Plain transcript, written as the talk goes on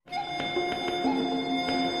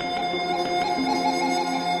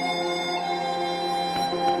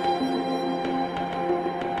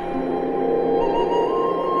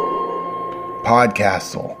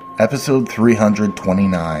PodCastle, Episode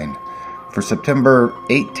 329, for September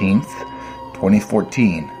 18th,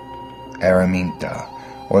 2014, Araminta,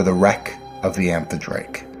 or The Wreck of the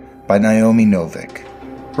Amphidrake, by Naomi Novik,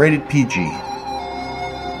 rated PG.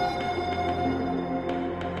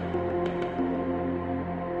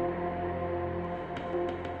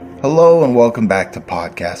 Hello and welcome back to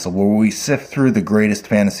PodCastle, where we sift through the greatest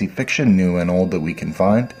fantasy fiction, new and old, that we can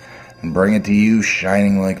find, and bring it to you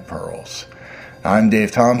shining like pearls. I'm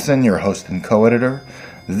Dave Thompson, your host and co-editor.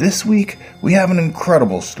 This week, we have an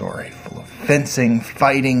incredible story full of fencing,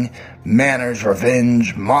 fighting, manners,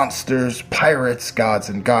 revenge, monsters, pirates, gods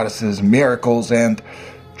and goddesses, miracles, and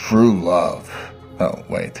true love. Oh,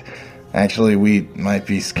 wait. Actually, we might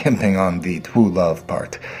be skimping on the true love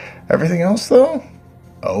part. Everything else, though?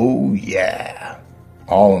 Oh, yeah.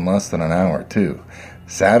 All in less than an hour, too.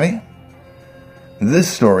 Savvy?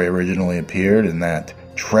 This story originally appeared in that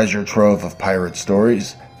treasure trove of pirate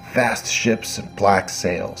stories, Fast Ships and Black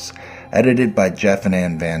Sails, edited by Jeff and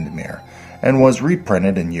Ann Vandermeer, and was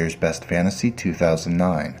reprinted in Year's Best Fantasy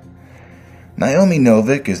 2009. Naomi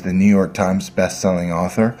Novik is the New York Times best-selling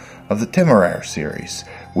author of the Temeraire series,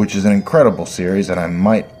 which is an incredible series, and I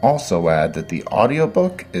might also add that the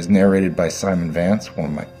audiobook is narrated by Simon Vance, one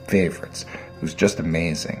of my favorites, who's just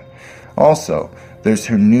amazing. Also, there's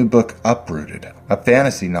her new book, Uprooted, a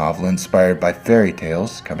fantasy novel inspired by fairy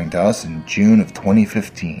tales, coming to us in June of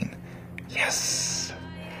 2015. Yes!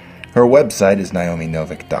 Her website is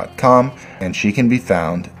naominovik.com, and she can be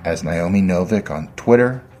found as Naomi Novik on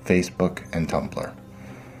Twitter, Facebook, and Tumblr.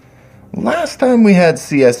 Last time we had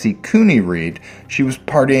C.S.E. Cooney read, she was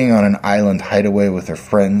partying on an island hideaway with her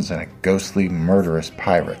friends and a ghostly, murderous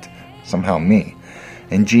pirate, somehow me,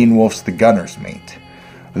 and Gene Wolfe's the gunner's mate.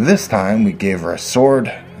 This time, we gave her a sword,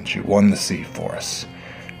 and she won the sea for us.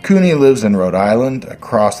 Cooney lives in Rhode Island,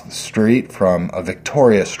 across the street from a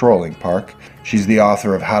Victoria strolling park. She's the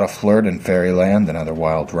author of How to Flirt in Fairyland and Other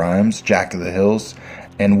Wild Rhymes, Jack of the Hills,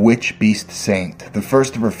 and Witch Beast Saint, the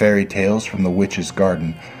first of her fairy tales from the Witch's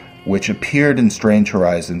Garden, which appeared in Strange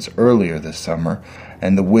Horizons earlier this summer,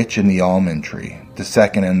 and The Witch in the Almond Tree, the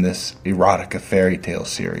second in this erotica fairy tale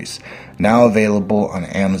series, now available on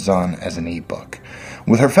Amazon as an ebook.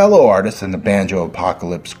 With her fellow artists in the Banjo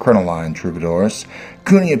Apocalypse Crinoline Troubadours,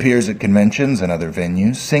 Cooney appears at conventions and other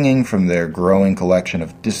venues, singing from their growing collection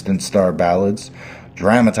of distant star ballads,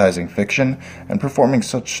 dramatizing fiction, and performing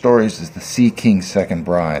such stories as The Sea King's Second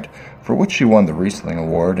Bride, for which she won the Riesling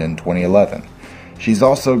Award in 2011. She's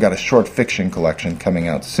also got a short fiction collection coming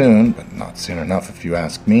out soon, but not soon enough if you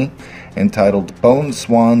ask me, entitled Bone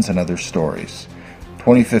Swans and Other Stories.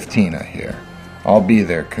 2015, I hear. I'll be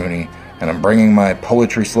there, Cooney, and I'm bringing my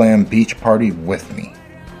Poetry Slam beach party with me.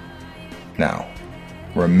 Now,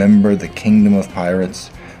 remember the Kingdom of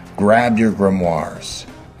Pirates, grab your grimoires,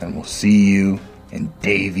 and we'll see you in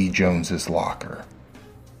Davy Jones's locker.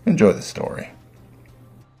 Enjoy the story.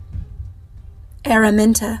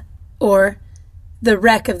 Araminta, or The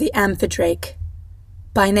Wreck of the Amphidrake,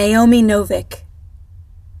 by Naomi Novik.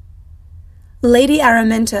 Lady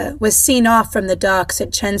Araminta was seen off from the docks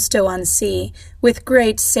at Chenstow-on-Sea with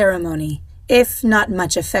great ceremony, if not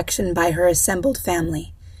much affection by her assembled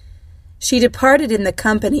family. She departed in the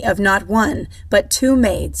company of not one, but two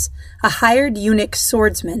maids, a hired eunuch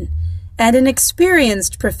swordsman, and an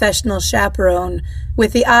experienced professional chaperone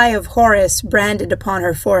with the eye of Horus branded upon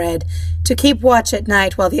her forehead to keep watch at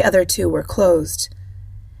night while the other two were closed.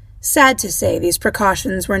 Sad to say, these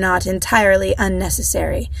precautions were not entirely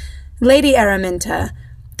unnecessary. Lady Araminta,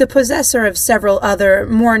 the possessor of several other,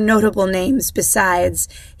 more notable names besides,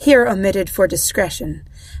 here omitted for discretion,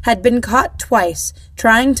 had been caught twice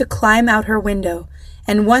trying to climb out her window,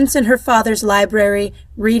 and once in her father's library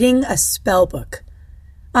reading a spellbook.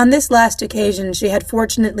 On this last occasion she had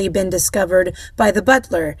fortunately been discovered by the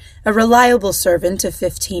butler, a reliable servant of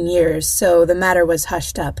 15 years, so the matter was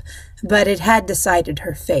hushed up, but it had decided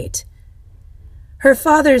her fate. Her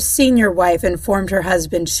father's senior wife informed her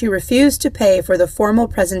husband she refused to pay for the formal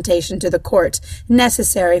presentation to the court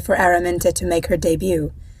necessary for Araminta to make her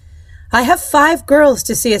debut. "I have 5 girls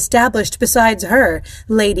to see established besides her,"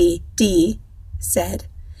 Lady D. said,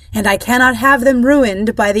 "and I cannot have them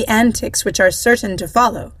ruined by the antics which are certain to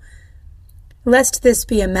follow." Lest this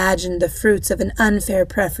be imagined the fruits of an unfair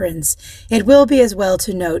preference, it will be as well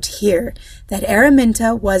to note here that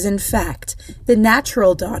Araminta was in fact the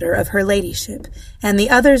natural daughter of her ladyship, and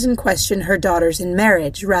the others in question her daughters in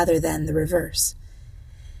marriage rather than the reverse.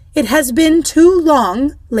 "It has been too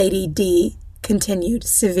long," Lady D. continued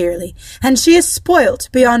severely, "and she is spoilt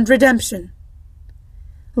beyond redemption."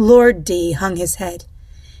 Lord D. hung his head.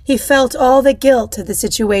 He felt all the guilt of the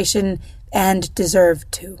situation and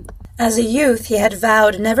deserved to. As a youth, he had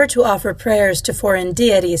vowed never to offer prayers to foreign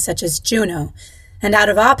deities such as Juno, and out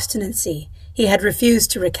of obstinacy, he had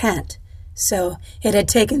refused to recant. So it had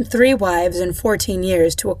taken 3 wives and 14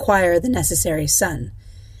 years to acquire the necessary son.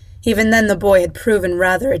 Even then the boy had proven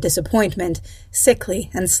rather a disappointment, sickly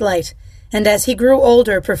and slight, and as he grew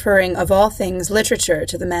older preferring of all things literature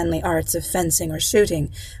to the manly arts of fencing or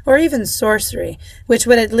shooting, or even sorcery, which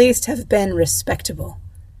would at least have been respectable.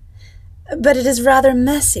 "But it is rather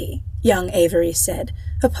messy," young Avery said,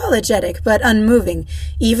 apologetic but unmoving,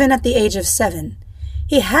 even at the age of 7.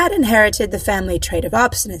 He had inherited the family trait of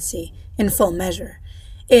obstinacy, in full measure.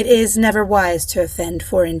 It is never wise to offend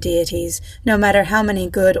foreign deities, no matter how many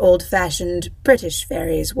good old-fashioned British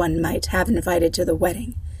fairies one might have invited to the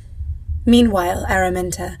wedding. Meanwhile,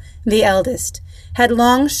 Araminta, the eldest, had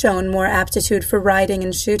long shown more aptitude for riding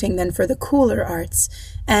and shooting than for the cooler arts,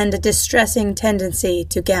 and a distressing tendency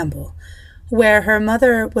to gamble. Where her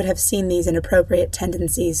mother would have seen these inappropriate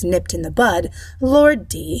tendencies nipped in the bud, Lord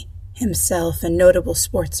D, himself a notable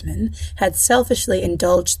sportsman, had selfishly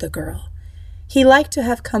indulged the girl. He liked to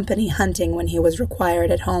have company hunting when he was required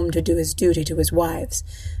at home to do his duty to his wives,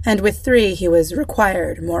 and with 3 he was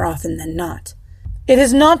required more often than not. "It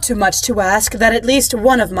is not too much to ask that at least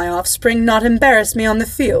one of my offspring not embarrass me on the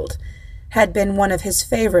field," had been one of his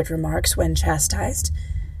favorite remarks when chastised.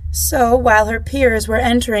 So, while her peers were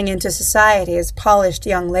entering into society as polished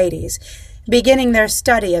young ladies, beginning their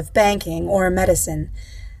study of banking or medicine,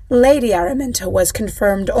 Lady Araminta was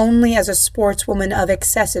confirmed only as a sportswoman of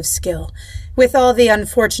excessive skill, with all the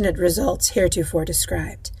unfortunate results heretofore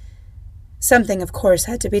described. Something, of course,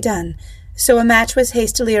 had to be done, so a match was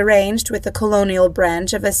hastily arranged with the colonial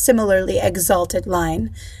branch of a similarly exalted line.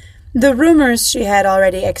 The rumors she had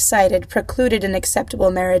already excited precluded an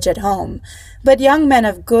acceptable marriage at home, but young men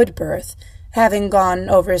of good birth, having gone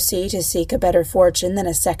overseas to seek a better fortune than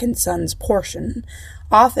a second son's portion,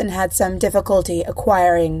 often had some difficulty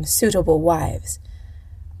acquiring suitable wives.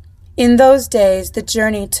 In those days the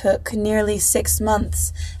journey took nearly 6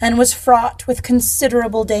 months, and was fraught with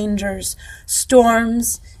considerable dangers.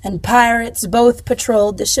 Storms and pirates both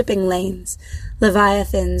patrolled the shipping lanes.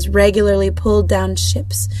 Leviathans regularly pulled down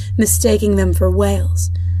ships, mistaking them for whales,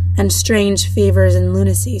 and strange fevers and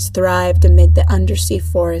lunacies thrived amid the undersea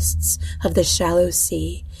forests of the shallow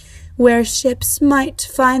sea, where ships might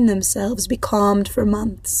find themselves becalmed for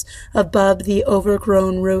months above the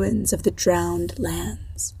overgrown ruins of the drowned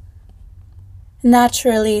lands.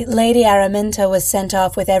 Naturally, Lady Araminta was sent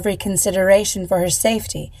off with every consideration for her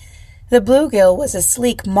safety. The Bluegill was a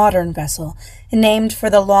sleek modern vessel, named for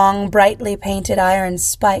the long, brightly painted iron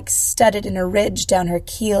spikes studded in a ridge down her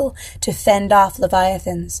keel to fend off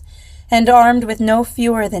leviathans, and armed with no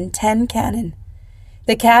fewer than 10 cannon.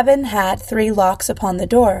 The cabin had 3 locks upon the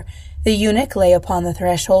door. The eunuch lay upon the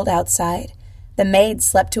threshold outside. The maid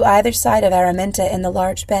slept to either side of Araminta in the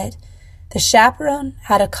large bed. The chaperone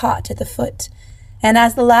had a cot at the foot, and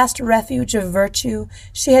as the last refuge of virtue,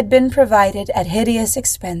 she had been provided at hideous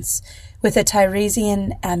expense with a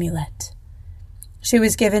Tiresian amulet. She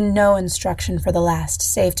was given no instruction for the last,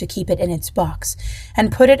 save to keep it in its box,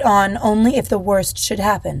 and put it on only if the worst should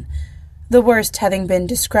happen, the worst having been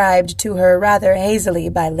described to her rather hazily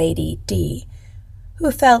by Lady D,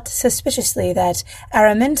 who felt suspiciously that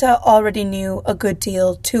Araminta already knew a good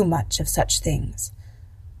deal too much of such things.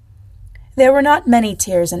 There were not many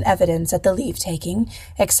tears in evidence at the leave-taking,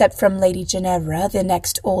 except from Lady Ginevra, the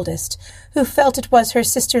next oldest, who felt it was her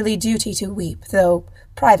sisterly duty to weep, though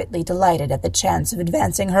privately delighted at the chance of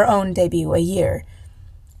advancing her own debut a year.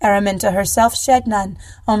 Araminta herself shed none,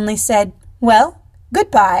 only said, "Well,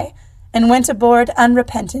 good-bye," and went aboard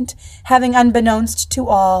unrepentant, having unbeknownst to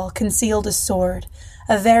all concealed a sword,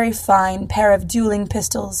 a very fine pair of dueling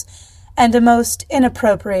pistols, and a most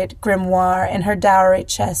inappropriate grimoire in her dowry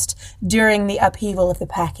chest during the upheaval of the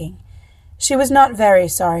packing. She was not very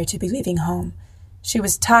sorry to be leaving home. She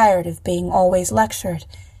was tired of being always lectured,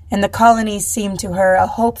 and the colonies seemed to her a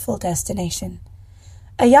hopeful destination.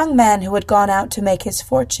 A young man who had gone out to make his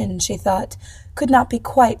fortune, she thought, could not be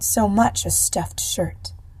quite so much a stuffed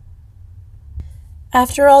shirt.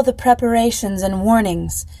 After all the preparations and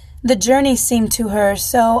warnings, the journey seemed to her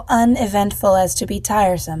so uneventful as to be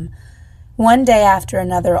tiresome. One day after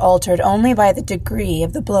another altered only by the degree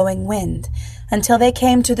of the blowing wind, until they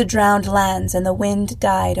came to the drowned lands and the wind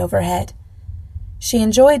died overhead. She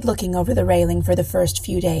enjoyed looking over the railing for the first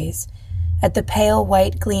few days, at the pale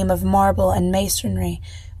white gleam of marble and masonry,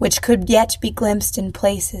 which could yet be glimpsed in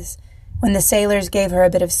places, when the sailors gave her a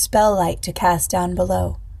bit of spell-light to cast down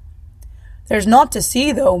below. "There's naught to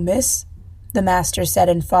see, though, miss," the master said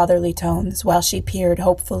in fatherly tones, while she peered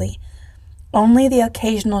hopefully. Only the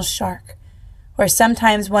occasional shark, or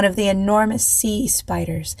sometimes one of the enormous sea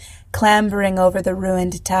spiders clambering over the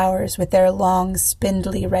ruined towers with their long,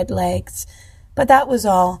 spindly red legs. But that was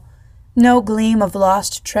all. No gleam of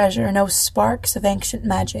lost treasure, no sparks of ancient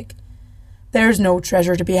magic. "There's no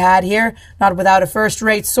treasure to be had here, not without a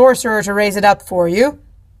first-rate sorcerer to raise it up for you."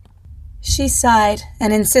 She sighed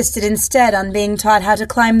and insisted instead on being taught how to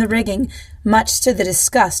climb the rigging, much to the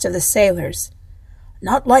disgust of the sailors.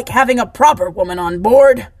 "Not like having a proper woman on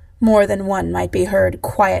board," more than one might be heard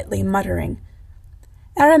quietly muttering.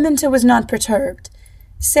 Araminta was not perturbed,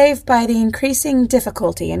 save by the increasing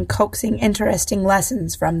difficulty in coaxing interesting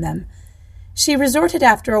lessons from them. She resorted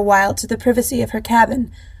after a while to the privacy of her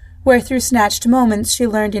cabin, where through snatched moments she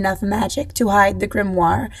learned enough magic to hide the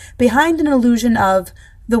grimoire behind an illusion of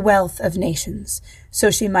the wealth of nations,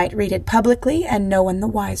 so she might read it publicly and no one the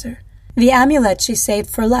wiser. The amulet she saved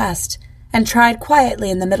for last, and tried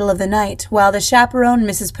quietly in the middle of the night while the chaperone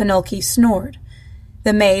Mrs. Pinocchio snored.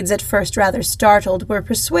 The maids, at first rather startled, were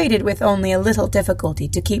persuaded with only a little difficulty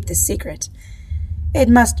to keep the secret. It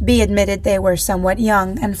must be admitted they were somewhat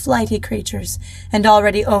young and flighty creatures, and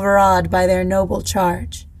already overawed by their noble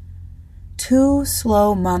charge. 2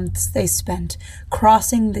 slow months they spent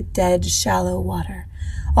crossing the dead shallow water,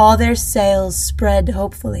 all their sails spread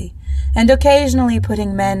hopefully, and occasionally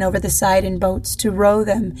putting men over the side in boats to row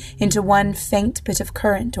them into one faint bit of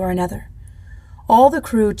current or another. All the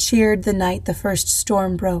crew cheered the night the first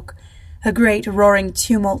storm broke, a great roaring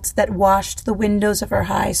tumult that washed the windows of her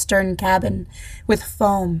high stern cabin with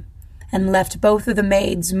foam, and left both of the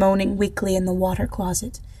maids moaning weakly in the water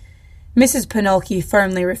closet. Mrs. Pinocchio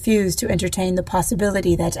firmly refused to entertain the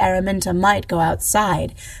possibility that Araminta might go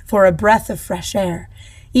outside for a breath of fresh air,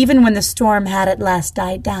 even when the storm had at last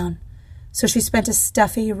died down, so she spent a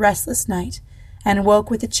stuffy, restless night, and woke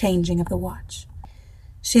with the changing of the watch.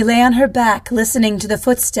 She lay on her back, listening to the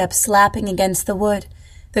footsteps slapping against the wood,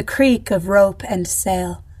 the creak of rope and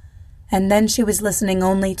sail, and then she was listening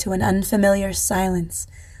only to an unfamiliar silence,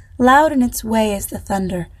 loud in its way as the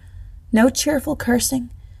thunder, no cheerful cursing,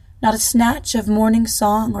 not a snatch of morning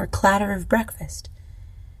song or clatter of breakfast.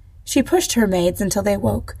 She pushed her maids until they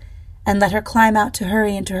woke, and let her climb out to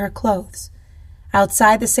hurry into her clothes.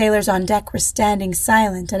 Outside, the sailors on deck were standing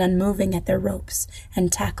silent and unmoving at their ropes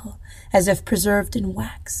and tackle, as if preserved in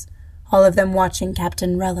wax, all of them watching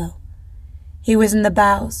Captain Rello. He was in the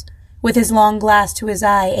bows, with his long glass to his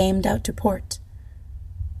eye aimed out to port.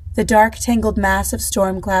 The dark, tangled mass of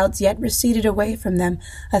storm clouds yet receded away from them.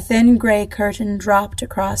 A thin gray curtain dropped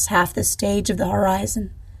across half the stage of the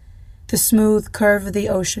horizon. The smooth curve of the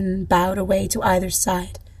ocean bowed away to either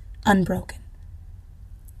side, unbroken.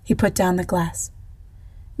 He put down the glass.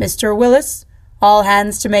 "Mr. Willis, all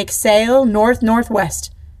hands to make sail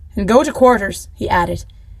north-northwest, and go to quarters," he added,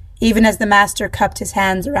 even as the master cupped his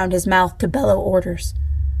hands around his mouth to bellow orders.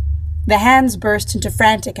 The hands burst into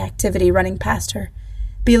frantic activity running past her.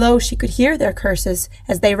 Below she could hear their curses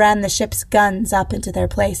as they ran the ship's guns up into their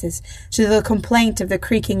places, to the complaint of the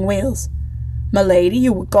creaking wheels. "Milady,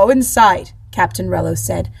 you will go inside," Captain Rello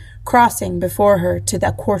said, crossing before her to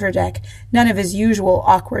the quarter-deck, none of his usual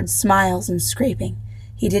awkward smiles and scraping.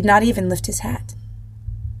 He did not even lift his hat.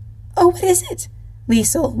 "Oh, what is it?"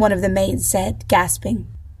 Liesel, one of the maids, said, gasping.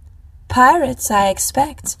 "Pirates, I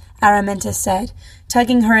expect," Araminta said,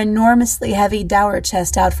 tugging her enormously heavy dower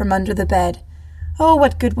chest out from under the bed. "Oh,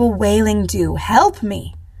 what good will whaling do? Help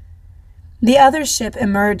me!" The other ship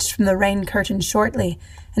emerged from the rain curtain shortly,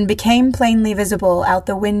 and became plainly visible out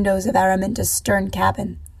the windows of Araminta's stern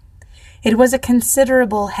cabin. It was a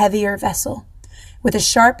considerable heavier vessel, with a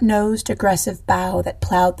sharp-nosed, aggressive bow that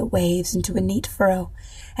plowed the waves into a neat furrow,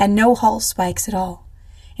 and no hull spikes at all.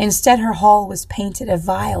 Instead, her hull was painted a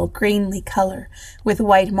vile, greenly color, with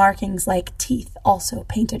white markings like teeth also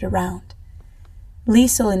painted around.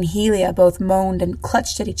 Liesel and Helia both moaned and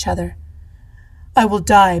clutched at each other. "I will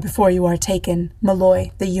die before you are taken,"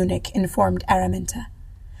 Malloy, the eunuch, informed Araminta.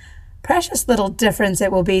 "Precious little difference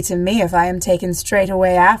it will be to me if I am taken straight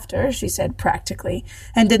away after," she said practically,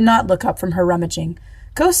 and did not look up from her rummaging.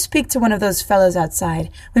 "Go speak to one of those fellows outside.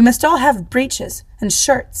 We must all have breeches and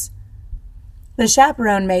shirts." The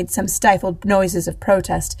chaperone made some stifled noises of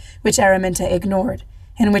protest, which Araminta ignored,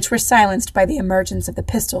 and which were silenced by the emergence of the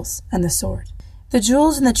pistols and the sword. The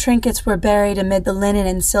jewels and the trinkets were buried amid the linen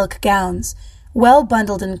and silk gowns, well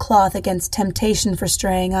bundled in cloth against temptation for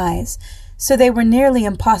straying eyes, so they were nearly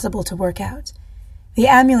impossible to work out. The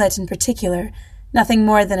amulet in particular, nothing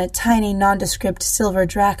more than a tiny nondescript silver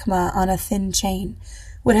drachma on a thin chain,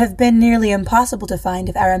 would have been nearly impossible to find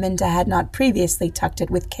if Araminta had not previously tucked it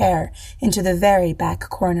with care into the very back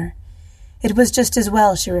corner. It was just as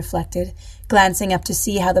well, she reflected, glancing up to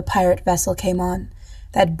see how the pirate vessel came on,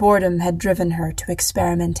 that boredom had driven her to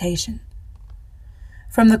experimentation.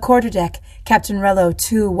 From the quarterdeck, Captain Rello,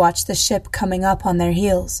 too, watched the ship coming up on their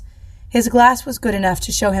heels. His glass was good enough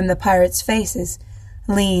to show him the pirates' faces,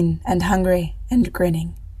 lean and hungry and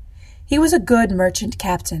grinning. He was a good merchant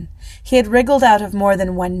captain. He had wriggled out of more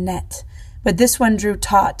than one net, but this one drew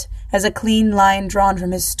taut as a clean line drawn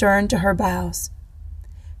from his stern to her bows.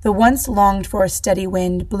 The once longed-for steady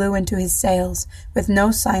wind blew into his sails with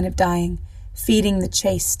no sign of dying, feeding the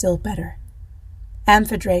chase still better.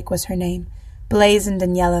 Amphidrake was her name, blazoned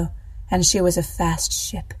in yellow, and she was a fast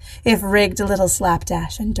ship, if rigged a little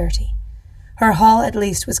slapdash and dirty. Her hull at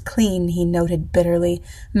least was clean, he noted bitterly,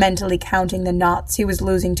 mentally counting the knots he was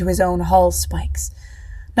losing to his own hull spikes.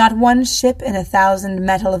 Not one ship in 1,000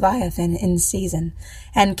 met a Leviathan in season,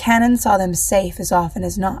 and cannon saw them safe as often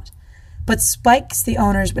as not. But spikes the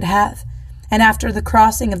owners would have, and after the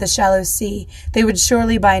crossing of the shallow sea, they would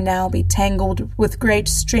surely by now be tangled with great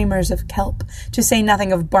streamers of kelp, to say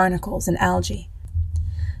nothing of barnacles and algae.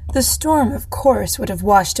 The storm, of course, would have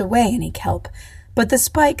washed away any kelp, but the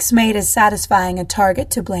spikes made as satisfying a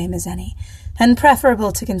target to blame as any, and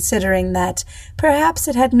preferable to considering that perhaps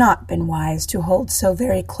it had not been wise to hold so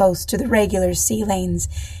very close to the regular sea lanes,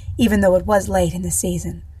 even though it was late in the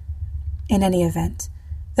season. In any event,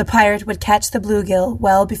 the pirate would catch the bluegill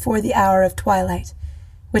well before the hour of twilight,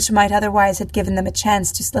 which might otherwise have given them a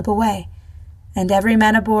chance to slip away, and every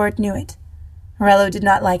man aboard knew it. Rello did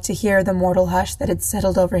not like to hear the mortal hush that had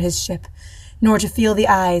settled over his ship, nor to feel the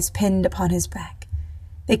eyes pinned upon his back.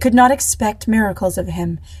 They could not expect miracles of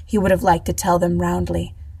him, he would have liked to tell them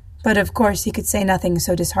roundly, but of course he could say nothing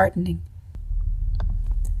so disheartening.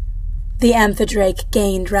 The Amphidrake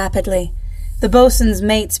gained rapidly. The boatswain's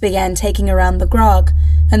mates began taking around the grog,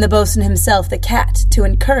 and the boatswain himself the cat, to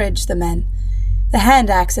encourage the men. The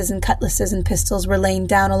hand-axes and cutlasses and pistols were laid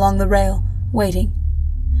down along the rail, waiting.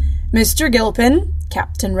 "Mr. Gilpin,"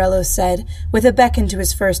 Captain Rello said, with a beckon to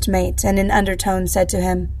his first mate, and in undertone said to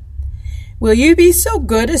him, "Will you be so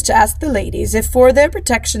good as to ask the ladies if for their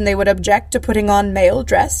protection they would object to putting on male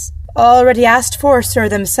dress?" "Already asked for, sir,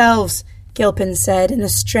 themselves," Gilpin said in a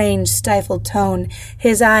strange, stifled tone,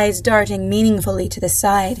 his eyes darting meaningfully to the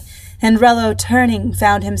side, and Rello, turning,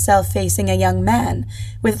 found himself facing a young man,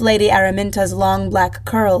 with Lady Araminta's long black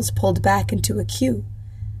curls pulled back into a queue.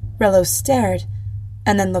 Rello stared,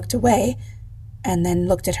 and then looked away, and then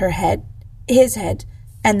looked at her head, his head,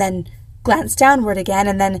 and then glanced downward again,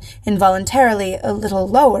 and then involuntarily a little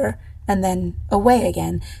lower, and then away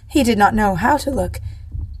again. He did not know how to look.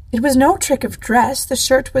 It was no trick of dress. The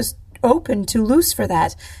shirt was open too loose for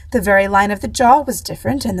that. The very line of the jaw was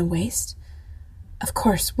different, and the waist. Of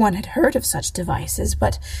course, one had heard of such devices,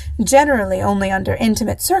 but generally only under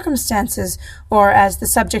intimate circumstances, or as the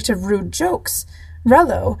subject of rude jokes.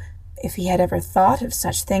 Rello, if he had ever thought of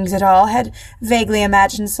such things at all, had vaguely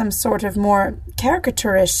imagined some sort of more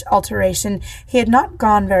caricaturish alteration. He had not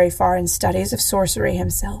gone very far in studies of sorcery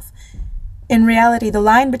himself. In reality, the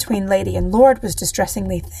line between lady and lord was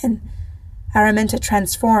distressingly thin. Araminta,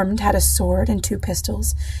 transformed, had a sword and 2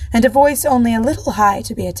 pistols, and a voice only a little high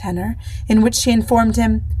to be a tenor, in which she informed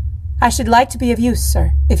him, "I should like to be of use,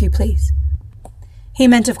 sir, if you please." He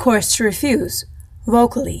meant, of course, to refuse,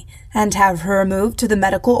 vocally, and have her removed to the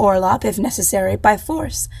medical orlop, if necessary, by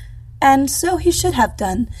force. And so he should have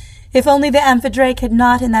done, if only the Amphidrake had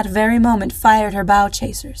not in that very moment fired her bow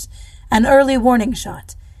chasers, an early warning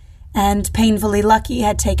shot, and, painfully lucky,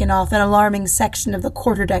 had taken off an alarming section of the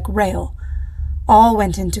quarterdeck rail. All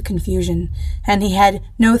went into confusion, and he had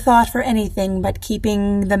no thought for anything but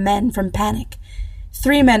keeping the men from panic.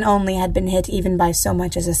 3 men only had been hit even by so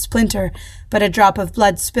much as a splinter, but a drop of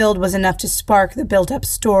blood spilled was enough to spark the built-up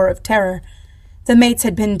store of terror. The mates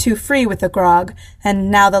had been too free with the grog, and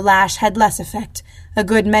now the lash had less effect. A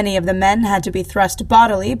good many of the men had to be thrust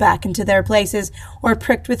bodily back into their places or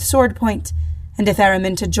pricked with sword point, and if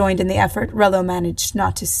Araminta joined in the effort, Rello managed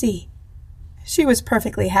not to see. She was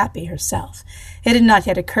perfectly happy herself. It had not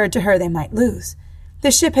yet occurred to her they might lose.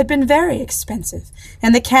 The ship had been very expensive,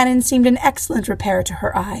 and the cannon seemed an excellent repair to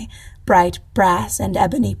her eye, bright brass and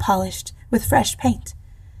ebony polished, with fresh paint.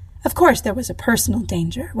 Of course there was a personal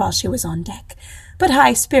danger while she was on deck, but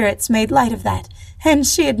high spirits made light of that, and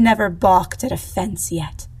she had never balked at a fence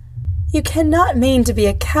yet. "You cannot mean to be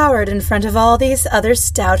a coward in front of all these other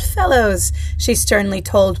stout fellows," she sternly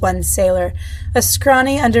told one sailor, a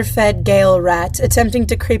scrawny, underfed gale rat attempting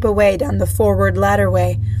to creep away down the forward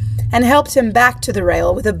ladderway, and helped him back to the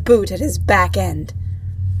rail with a boot at his back end.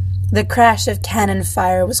 The crash of cannon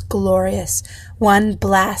fire was glorious, one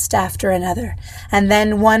blast after another, and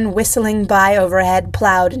then one whistling by overhead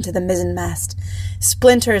plowed into the mizzenmast.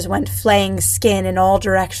 Splinters went flaying skin in all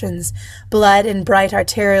directions, blood and bright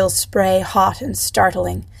arterial spray hot and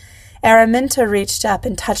startling. Araminta reached up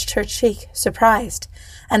and touched her cheek, surprised,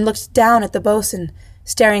 and looked down at the boatswain,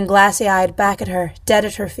 staring glassy-eyed back at her, dead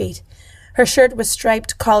at her feet. Her shirt was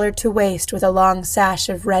striped collar to waist with a long sash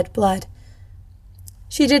of red blood.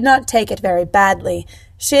 She did not take it very badly.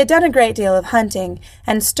 She had done a great deal of hunting,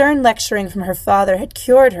 and stern lecturing from her father had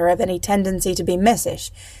cured her of any tendency to be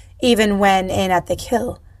missish, even when in at the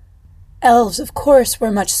kill. Elves, of course,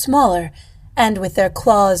 were much smaller, and with their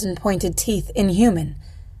claws and pointed teeth inhuman.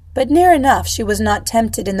 But near enough she was not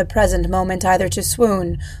tempted in the present moment either to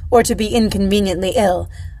swoon or to be inconveniently ill,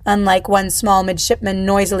 unlike one small midshipman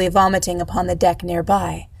noisily vomiting upon the deck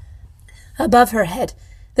nearby. Above her head,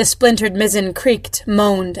 the splintered mizzen creaked,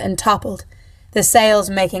 moaned, and toppled, the sails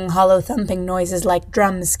making hollow thumping noises like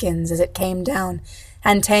drum skins as it came down,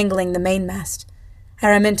 and tangling the mainmast.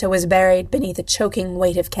 Araminta was buried beneath a choking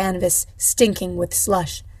weight of canvas, stinking with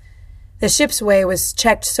slush. The ship's way was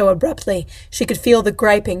checked so abruptly she could feel the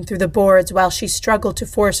griping through the boards while she struggled to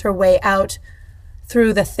force her way out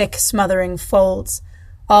through the thick, smothering folds.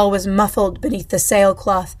 All was muffled beneath the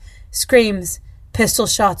sailcloth, screams, pistol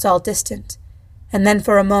shots all distant. And then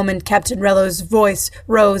for a moment Captain Rello's voice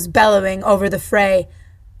rose bellowing over the fray.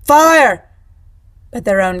 "Fire!" But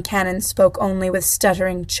their own cannon spoke only with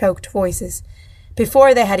stuttering, choked voices.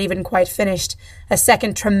 Before they had even quite finished, a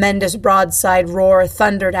second tremendous broadside roar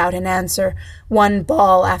thundered out in answer, one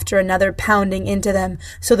ball after another pounding into them,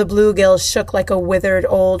 so the bluegills shook like a withered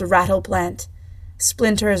old rattle plant.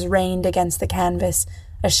 Splinters rained against the canvas,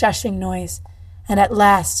 a shushing noise, and at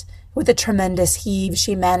last, with a tremendous heave,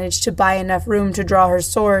 she managed to buy enough room to draw her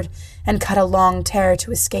sword and cut a long tear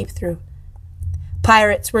to escape through.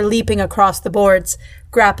 Pirates were leaping across the boards,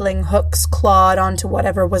 grappling hooks clawed onto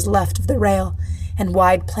whatever was left of the rail, and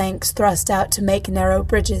wide planks thrust out to make narrow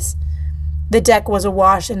bridges. The deck was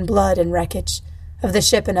awash in blood and wreckage, of the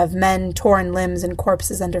ship and of men, torn limbs and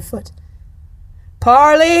corpses underfoot.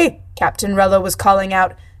 "Parley!" Captain Rello was calling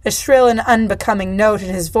out, a shrill and unbecoming note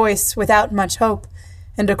in his voice without much hope,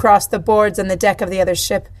 and across the boards on the deck of the other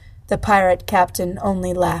ship, the pirate captain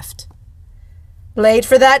only laughed. "Late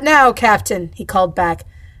for that now, Captain," he called back.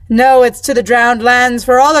 "No, it's to the drowned lands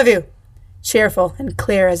for all of you," cheerful and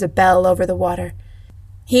clear as a bell over the water.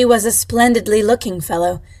 He was a splendidly looking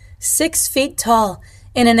fellow, 6 feet tall,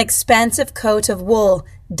 in an expansive coat of wool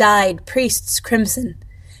dyed priest's crimson,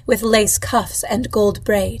 with lace cuffs and gold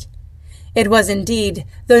braid. It was indeed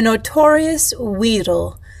the notorious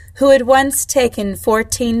Weedle, who had once taken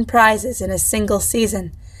 14 prizes in a single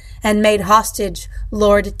season, and made hostage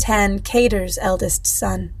Lord Tan Cater's eldest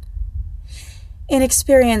son.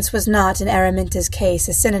 Inexperience was not, in Araminta's case,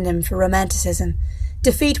 a synonym for romanticism.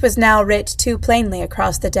 Defeat was now writ too plainly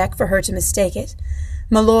across the deck for her to mistake it.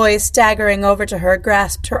 Malloy, staggering over to her,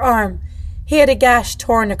 grasped her arm. He had a gash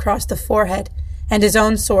torn across the forehead, and his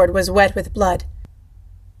own sword was wet with blood.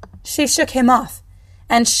 She shook him off,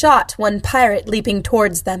 and shot one pirate leaping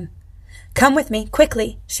towards them. "Come with me,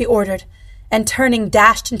 quickly," she ordered, and turning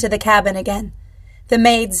dashed into the cabin again. The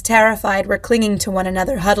maids, terrified, were clinging to one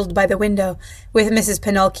another, huddled by the window, with Mrs.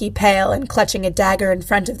 Pinocchi pale and clutching a dagger in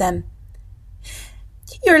front of them.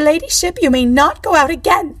 "Your ladyship, you may not go out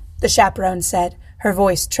again," the chaperone said, her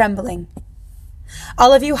voice trembling.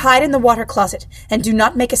 "All of you hide in the water closet, and do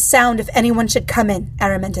not make a sound if anyone should come in,"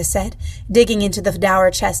 Araminta said, digging into the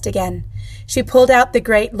dower chest again. She pulled out the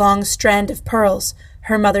great long strand of pearls,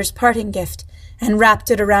 her mother's parting gift, and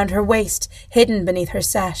wrapped it around her waist, hidden beneath her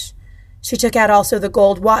sash. She took out also the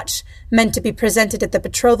gold watch, meant to be presented at the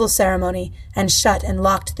betrothal ceremony, and shut and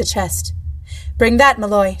locked the chest. "Bring that,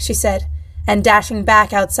 Malloy," she said, and dashing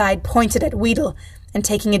back outside, pointed at Weedle, and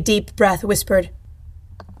taking a deep breath, whispered,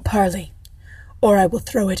 "Parley, or I will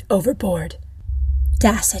throw it overboard."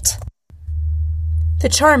 "Dass it." The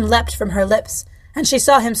charm leapt from her lips, and she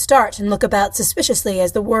saw him start and look about suspiciously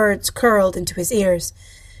as the words curled into his ears.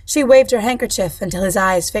 She waved her handkerchief until his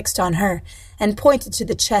eyes fixed on her, and pointed to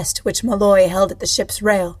the chest which Malloy held at the ship's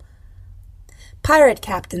rail. Pirate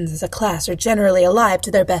captains as a class are generally alive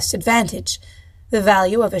to their best advantage. The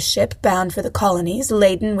value of a ship bound for the colonies,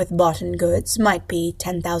 laden with boughten goods, might be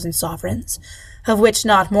 10,000 sovereigns, of which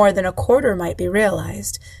not more than a quarter might be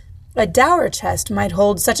realized. A dower chest might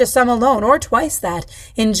hold such a sum alone, or twice that,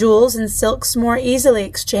 in jewels and silks more easily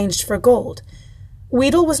exchanged for gold.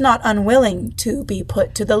 Weedle was not unwilling to be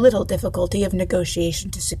put to the little difficulty of negotiation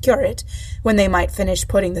to secure it, when they might finish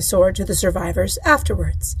putting the sword to the survivors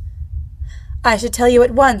afterwards. I should tell you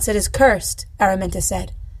at once it is cursed, Araminta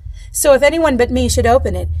said. So if anyone but me should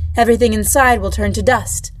open it, everything inside will turn to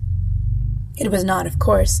dust. It was not, of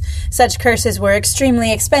course. Such curses were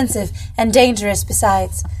extremely expensive and dangerous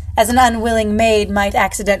besides, as an unwilling maid might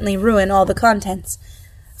accidentally ruin all the contents.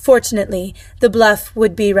 Fortunately, the bluff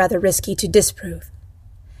would be rather risky to disprove.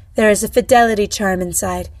 There is a fidelity charm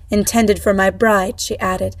inside, intended for my bride, she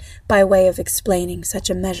added, by way of explaining such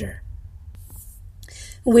a measure.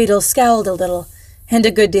 Weedle scowled a little, and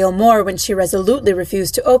a good deal more when she resolutely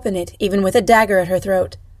refused to open it, even with a dagger at her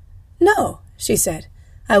throat. No, she said,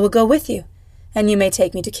 I will go with you, and you may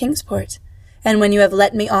take me to Kingsport, and when you have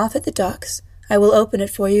let me off at the docks, I will open it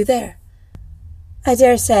for you there. I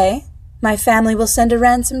dare say my family will send a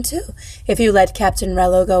ransom too, if you let Captain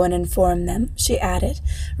Rello go and inform them, she added,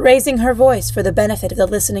 raising her voice for the benefit of the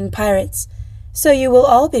listening pirates. So you will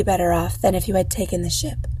all be better off than if you had taken the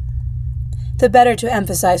ship. The better to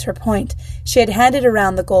emphasize her point, she had handed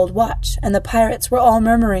around the gold watch, and the pirates were all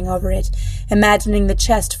murmuring over it, imagining the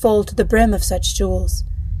chest full to the brim of such jewels.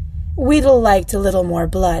 Weedle liked a little more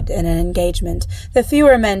blood in an engagement, the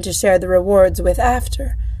fewer men to share the rewards with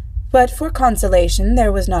after. But for consolation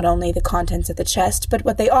there was not only the contents of the chest, but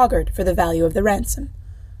what they augured for the value of the ransom.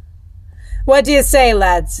 "What do you say,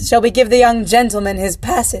 lads? Shall we give the young gentleman his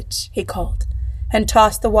passage?" he called, and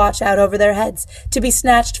tossed the watch out over their heads, to be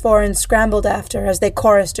snatched for and scrambled after as they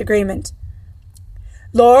chorused agreement.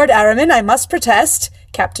 "Lord Aramin, I must protest,"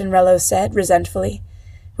 Captain Rello said resentfully.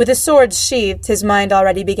 With his swords sheathed, his mind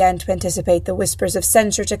already began to anticipate the whispers of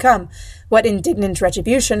censure to come, what indignant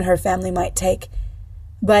retribution her family might take.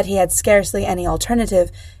 But he had scarcely any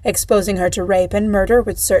alternative. Exposing her to rape and murder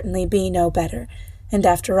would certainly be no better, and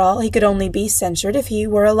after all he could only be censured if he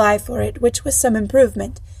were alive for it, which was some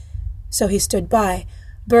improvement. So he stood by,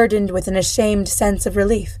 burdened with an ashamed sense of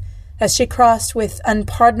relief, as she crossed with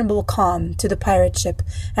unpardonable calm to the pirate ship,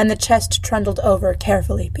 and the chest trundled over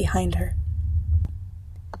carefully behind her.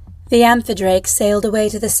 The Amphidrake sailed away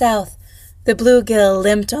to the south. The Bluegill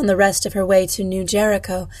limped on the rest of her way to New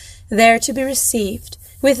Jericho, there to be received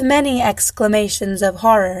with many exclamations of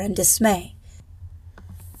horror and dismay.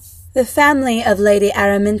 The family of Lady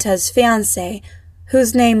Araminta's fiancé,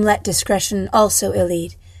 whose name let discretion also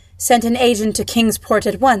illude, sent an agent to Kingsport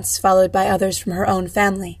at once, followed by others from her own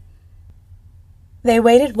family. They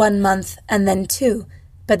waited 1 month, and then 2,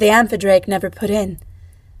 but the Amphidrake never put in.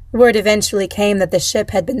 Word eventually came that the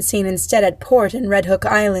ship had been seen instead at port in Red Hook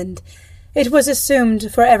Island. It was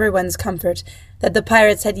assumed, for everyone's comfort, that the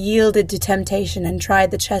pirates had yielded to temptation and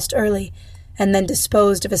tried the chest early, and then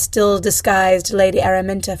disposed of a still-disguised Lady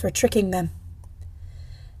Araminta for tricking them.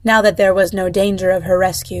 Now that there was no danger of her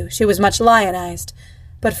rescue, she was much lionized,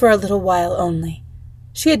 but for a little while only.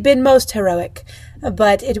 She had been most heroic,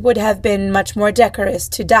 but it would have been much more decorous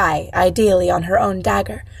to die, ideally on her own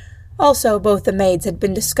dagger. Also, both the maids had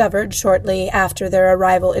been discovered, shortly after their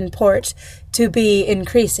arrival in port, to be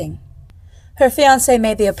increasing. Her fiancé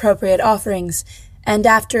made the appropriate offerings, and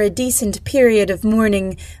after a decent period of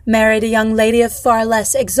mourning, married a young lady of far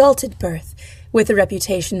less exalted birth, with a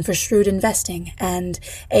reputation for shrewd investing, and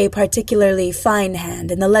a particularly fine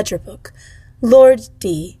hand in the ledger book. Lord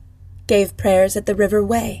D. gave prayers at the River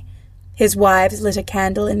Way. His wives lit a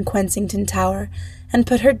candle in Quensington Tower, and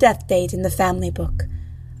put her death date in the family book.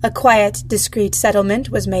 A quiet, discreet settlement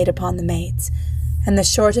was made upon the maids, and the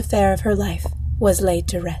short affair of her life was laid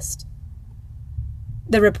to rest.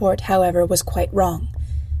 The report, however, was quite wrong.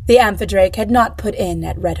 The Amphidrake had not put in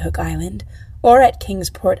at Red Hook Island, or at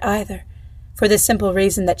Kingsport either, for the simple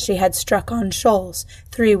reason that she had struck on shoals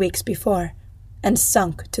 3 weeks before, and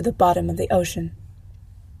sunk to the bottom of the ocean.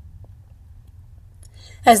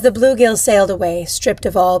 As the Bluegill sailed away, stripped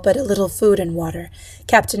of all but a little food and water,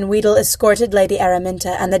 Captain Weedle escorted Lady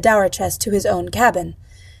Araminta and the dower chest to his own cabin.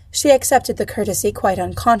 She accepted the courtesy quite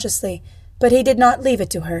unconsciously, but he did not leave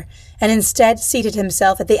it to her, and instead seated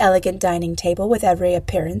himself at the elegant dining table with every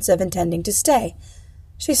appearance of intending to stay.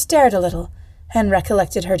 She stared a little, and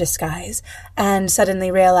recollected her disguise, and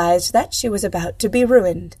suddenly realized that she was about to be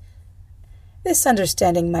ruined. This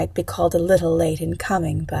understanding might be called a little late in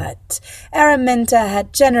coming, but Araminta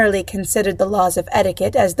had generally considered the laws of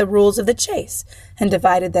etiquette as the rules of the chase, and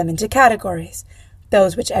divided them into categories: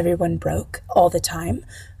 those which everyone broke, all the time,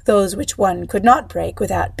 those which one could not break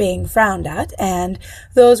without being frowned at, and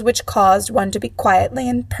those which caused one to be quietly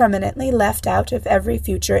and permanently left out of every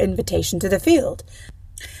future invitation to the field.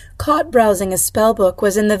 Caught browsing a spell-book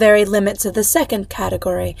was in the very limits of the second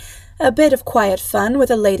category, a bit of quiet fun with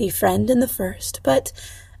a lady friend in the first, but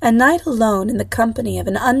a night alone in the company of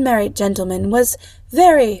an unmarried gentleman was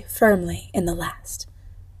very firmly in the last.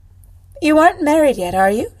 "You aren't married yet,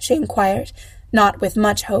 are you?" she inquired, not with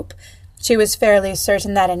much hope. She was fairly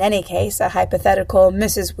certain that in any case a hypothetical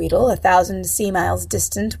Mrs. Weedle, 1,000 sea-miles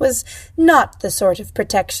distant, was not the sort of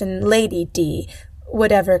protection Lady D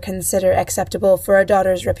would ever consider acceptable for a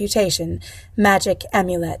daughter's reputation, magic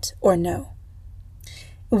amulet or no.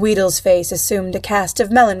 Weedle's face assumed a cast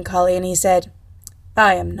of melancholy, and he said,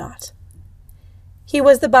 "I am not." He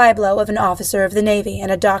was the byblow of an officer of the Navy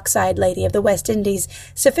and a dockside lady of the West Indies,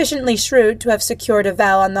 sufficiently shrewd to have secured a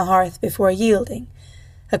vow on the hearth before yielding.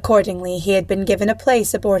 Accordingly, he had been given a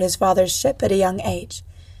place aboard his father's ship at a young age.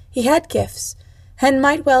 He had gifts, and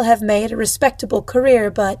might well have made a respectable career,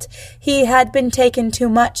 but he had been taken too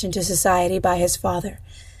much into society by his father,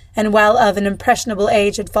 and while of an impressionable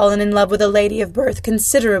age had fallen in love with a lady of birth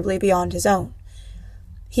considerably beyond his own.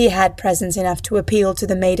 He had presence enough to appeal to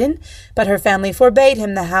the maiden, but her family forbade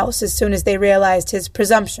him the house as soon as they realized his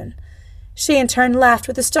presumption. She in turn laughed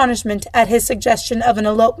with astonishment at his suggestion of an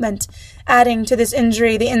elopement, adding to this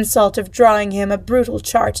injury the insult of drawing him a brutal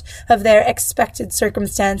chart of their expected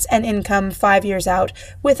circumstance and income 5 years out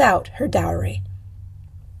without her dowry.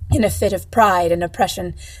 In a fit of pride and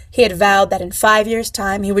oppression, he had vowed that in 5 years'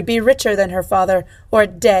 time he would be richer than her father, or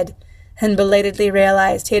dead, and belatedly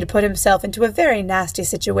realized he had put himself into a very nasty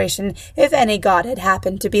situation if any god had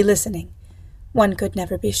happened to be listening. One could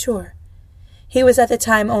never be sure. He was at the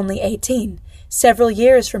time only 18, several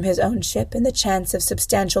years from his own ship and the chance of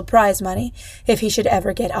substantial prize money, if he should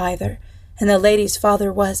ever get either, and the lady's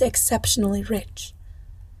father was exceptionally rich.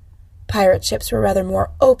 Pirate ships were rather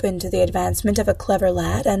more open to the advancement of a clever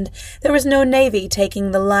lad, and there was no navy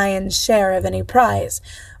taking the lion's share of any prize,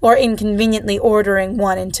 or inconveniently ordering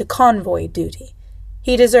one into convoy duty.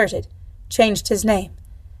 He deserted, changed his name,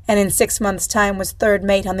 and in 6 months' time was third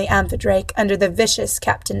mate on the Amphidrake under the vicious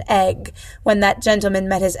Captain Egg, when that gentleman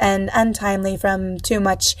met his end untimely from too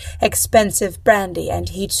much expensive brandy and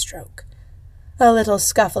heat-stroke. A little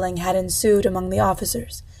scuffling had ensued among the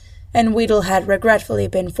officers, and Weedle had regretfully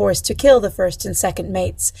been forced to kill the first and second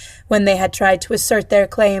mates when they had tried to assert their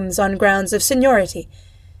claims on grounds of seniority.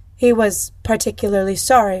 He was particularly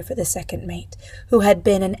sorry for the second mate, who had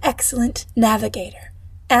been an excellent navigator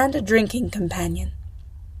and a drinking companion.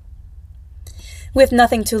 With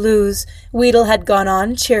nothing to lose, Weedle had gone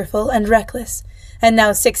on cheerful and reckless, and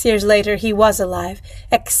now 6 years later he was alive,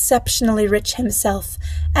 exceptionally rich himself,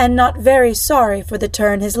 and not very sorry for the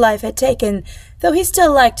turn his life had taken, though he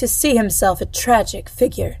still liked to see himself a tragic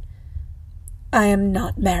figure. "I am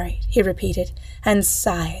not married," he repeated, and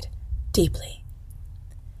sighed deeply.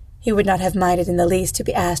 He would not have minded in the least to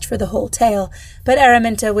be asked for the whole tale, but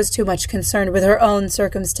Araminta was too much concerned with her own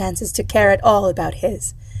circumstances to care at all about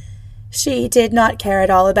his. She did not care at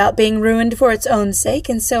all about being ruined for its own sake,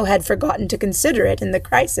 and so had forgotten to consider it in the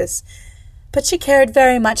crisis. But she cared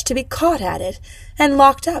very much to be caught at it, and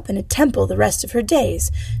locked up in a temple the rest of her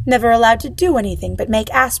days, never allowed to do anything but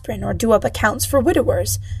make aspirin or do up accounts for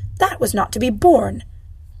widowers. That was not to be borne.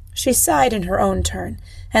 She sighed in her own turn,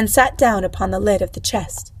 and sat down upon the lid of the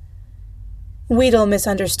chest. Weedle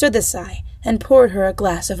misunderstood the sigh, and poured her a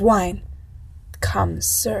glass of wine. "Come,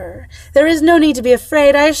 sir, there is no need to be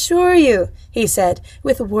afraid, I assure you," he said,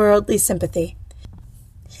 with worldly sympathy.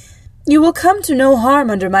 "You will come to no harm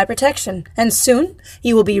under my protection, and soon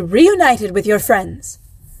you will be reunited with your friends."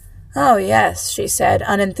 "Oh, yes," she said,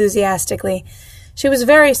 unenthusiastically. She was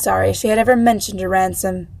very sorry she had ever mentioned a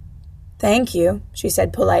ransom. "Thank you," she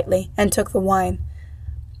said politely, and took the wine.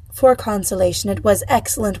 For consolation, it was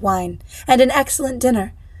excellent wine, and an excellent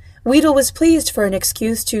dinner. Weedle was pleased for an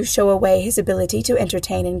excuse to show away his ability to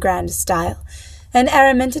entertain in grand style, and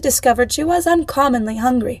Araminta discovered she was uncommonly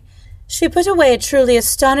hungry. She put away a truly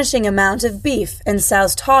astonishing amount of beef and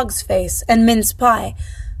soused hog's face and mince pie,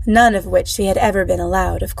 none of which she had ever been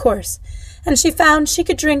allowed, of course, and she found she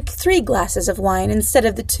could drink 3 glasses of wine instead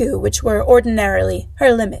of the 2 which were ordinarily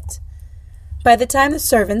her limit. By the time the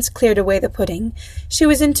servants cleared away the pudding, she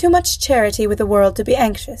was in too much charity with the world to be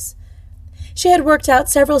anxious. She had worked out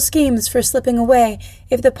several schemes for slipping away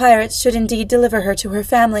if the pirates should indeed deliver her to her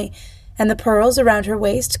family, and the pearls around her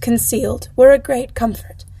waist, concealed, were a great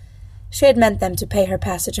comfort. She had meant them to pay her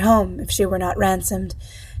passage home if she were not ransomed.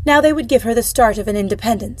 Now they would give her the start of an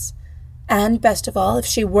independence. And, best of all, if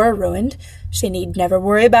she were ruined, she need never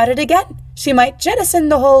worry about it again. She might jettison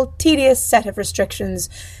the whole tedious set of restrictions,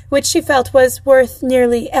 which she felt was worth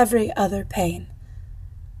nearly every other pain.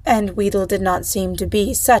 And Weedle did not seem to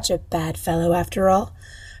be such a bad fellow after all.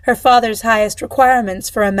 Her father's highest requirements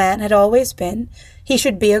for a man had always been he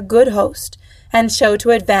should be a good host, and show to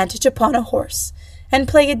advantage upon a horse, and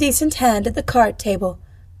play a decent hand at the card table.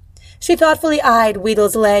 She thoughtfully eyed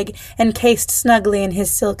Weedle's leg, encased snugly in his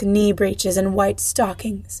silk knee breeches and white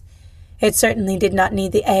stockings. It certainly did not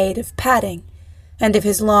need the aid of padding, and if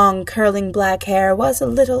his long, curling black hair was a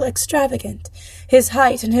little extravagant, his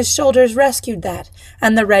height and his shoulders rescued that,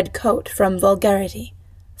 and the red coat from vulgarity.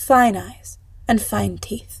 Fine eyes and fine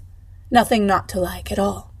teeth. Nothing not to like at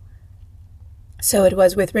all. So it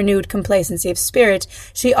was with renewed complacency of spirit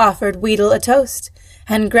she offered Weedle a toast,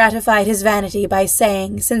 and gratified his vanity by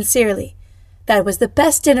saying, sincerely, "That was the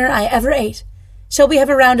best dinner I ever ate. Shall we have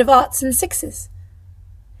a round of 0s and 6s?"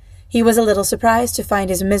 He was a little surprised to find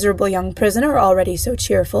his miserable young prisoner already so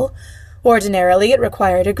cheerful. Ordinarily it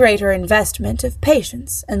required a greater investment of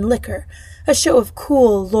patience and liquor, a show of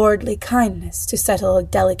cool, lordly kindness to settle a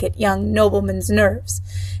delicate young nobleman's nerves,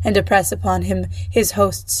 and to press upon him his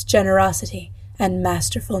host's generosity and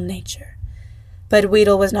masterful nature. But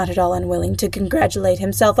Weedle was not at all unwilling to congratulate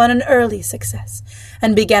himself on an early success,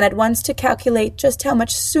 and began at once to calculate just how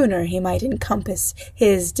much sooner he might encompass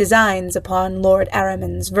his designs upon Lord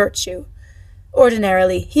Aramin's virtue.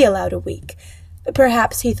 Ordinarily he allowed a week.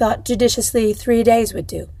 Perhaps he thought judiciously 3 days would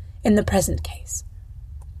do, in the present case.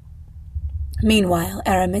 Meanwhile,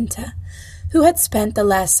 Araminta, who had spent the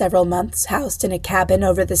last several months housed in a cabin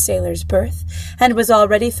over the sailor's berth, and was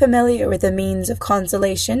already familiar with the means of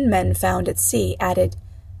consolation men found at sea, added,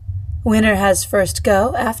 "Winner has first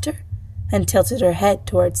go, after," and tilted her head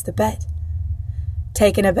towards the bed.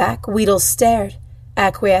 Taken aback, Weedle stared,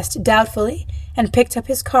 acquiesced doubtfully, and picked up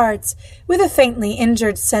his cards, with a faintly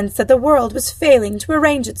injured sense that the world was failing to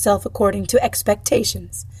arrange itself according to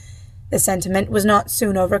expectations. The sentiment was not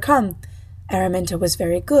soon overcome. Araminta was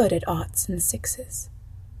very good at 0s and 6s.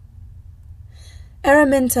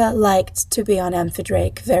 Araminta liked to be on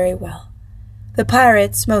Amphidrake very well. The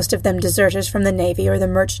pirates, most of them deserters from the navy or the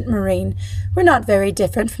merchant marine, were not very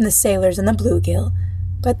different from the sailors in the bluegill,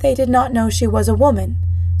 but they did not know she was a woman,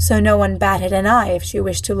 so no one batted an eye if she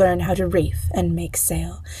wished to learn how to reef and make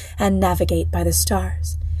sail, and navigate by the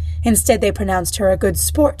stars. Instead, they pronounced her a good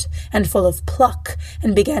sport, and full of pluck,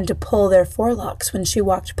 and began to pull their forelocks when she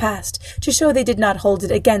walked past, to show they did not hold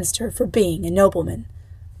it against her for being a nobleman.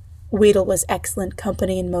 Weedle was excellent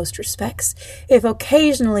company in most respects, if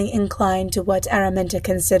occasionally inclined to what Araminta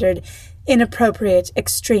considered inappropriate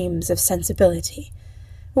extremes of sensibility.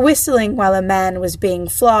 Whistling while a man was being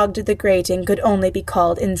flogged at the grating could only be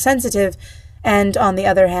called insensitive, and, on the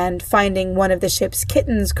other hand, finding one of the ship's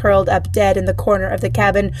kittens curled up dead in the corner of the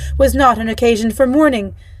cabin was not an occasion for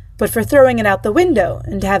mourning, but for throwing it out the window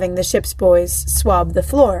and having the ship's boys swab the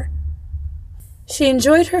floor. She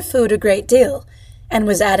enjoyed her food a great deal, and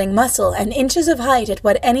was adding muscle and inches of height at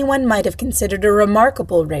what anyone might have considered a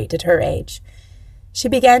remarkable rate at her age. She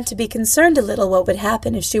began to be concerned a little what would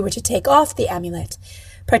happen if she were to take off the amulet,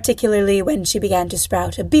 particularly when she began to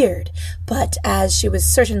sprout a beard, but as she was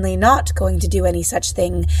certainly not going to do any such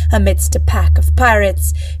thing amidst a pack of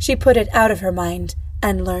pirates, she put it out of her mind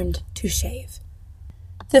and learned to shave.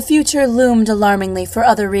 The future loomed alarmingly for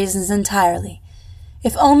other reasons entirely.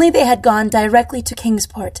 If only they had gone directly to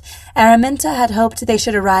Kingsport, Araminta had hoped they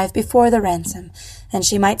should arrive before the ransom, and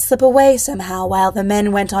she might slip away somehow while the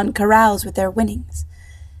men went on carouse with their winnings.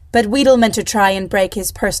 But Weedle meant to try and break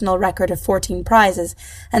his personal record of 14 prizes,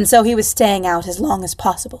 and so he was staying out as long as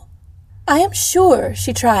possible. "I am sure,"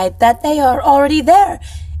 she tried, "that they are already there.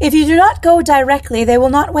 If you do not go directly, they will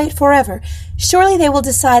not wait forever. Surely they will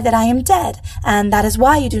decide that I am dead, and that is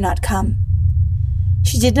why you do not come."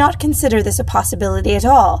 She did not consider this a possibility at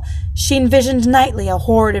all. She envisioned nightly a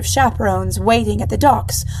horde of chaperones waiting at the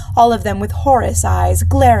docks, all of them with Horus eyes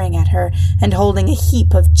glaring at her and holding a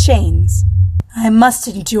heap of chains. "I must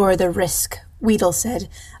endure the risk," Weedle said,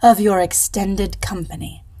 "of your extended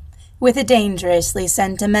company," with a dangerously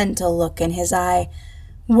sentimental look in his eye.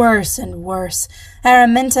 Worse and worse.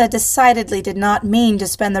 Araminta decidedly did not mean to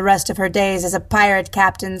spend the rest of her days as a pirate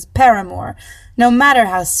captain's paramour, no matter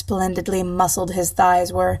how splendidly muscled his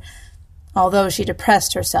thighs were, although she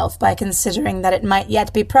depressed herself by considering that it might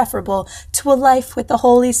yet be preferable to a life with the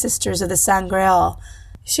holy sisters of the Sangreal.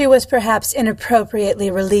 She was perhaps inappropriately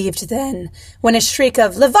relieved then, when a shriek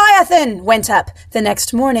of "Leviathan!" went up the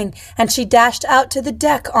next morning, and she dashed out to the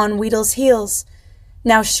deck on Weedle's heels.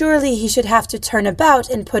 Now surely he should have to turn about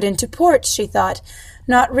and put into port, she thought,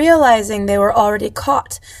 not realizing they were already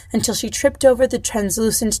caught, until she tripped over the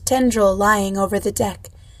translucent tendril lying over the deck.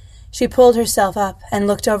 She pulled herself up and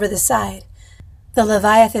looked over the side. The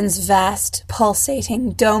Leviathan's vast,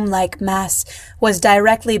 pulsating, dome-like mass was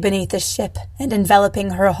directly beneath the ship and enveloping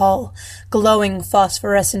her hull, glowing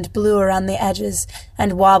phosphorescent blue around the edges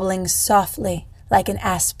and wobbling softly like an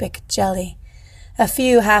aspic jelly. A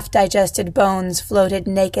few half-digested bones floated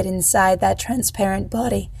naked inside that transparent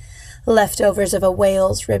body, leftovers of a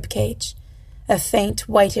whale's ribcage. A faint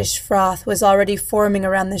whitish froth was already forming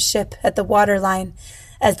around the ship at the waterline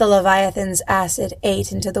as the Leviathan's acid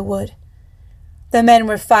ate into the wood. The men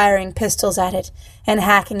were firing pistols at it and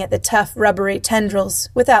hacking at the tough, rubbery tendrils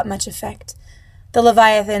without much effect. The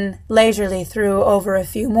Leviathan leisurely threw over a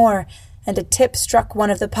few more, and a tip struck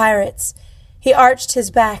one of the pirates. He arched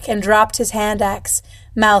his back and dropped his hand axe,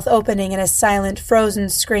 mouth opening in a silent, frozen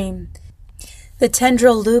scream. The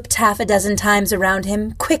tendril looped 6 times around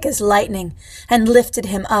him, quick as lightning, and lifted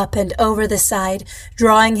him up and over the side,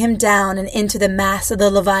 drawing him down and into the mass of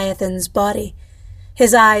the Leviathan's body.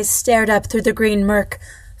 His eyes stared up through the green murk,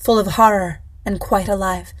 full of horror and quite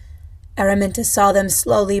alive. Araminta saw them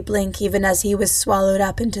slowly blink even as he was swallowed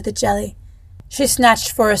up into the jelly. She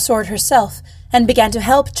snatched for a sword herself and began to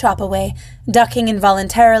help chop away, ducking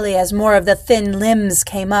involuntarily as more of the thin limbs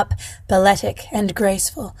came up, balletic and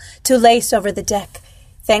graceful, to lace over the deck.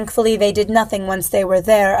 Thankfully they did nothing once they were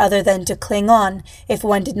there other than to cling on if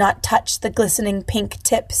one did not touch the glistening pink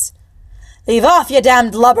tips. "Leave off, you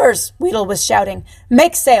damned lubbers!" Weedle was shouting.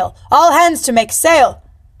 "Make sail! All hands to make sail!"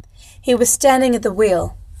 He was standing at the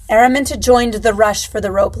wheel. Araminta joined the rush for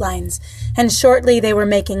the rope lines, and shortly they were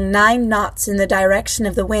making 9 knots in the direction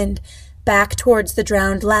of the wind, back towards the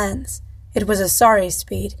drowned lands. It was a sorry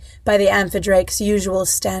speed, by the Amphidrake's usual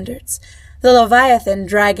standards, the Leviathan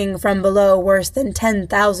dragging from below worse than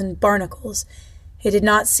 10,000 barnacles. He did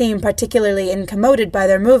not seem particularly incommoded by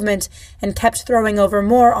their movement, and kept throwing over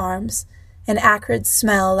more arms. An acrid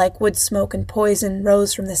smell like wood smoke and poison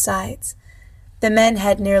rose from the sides. The men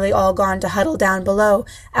had nearly all gone to huddle down below,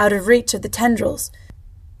 out of reach of the tendrils.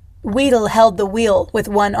 Weedle held the wheel with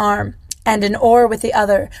one arm, and an oar with the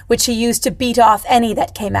other, which he used to beat off any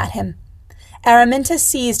that came at him. Araminta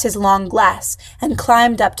seized his long glass, and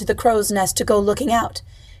climbed up to the crow's nest to go looking out.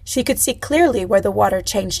 She could see clearly where the water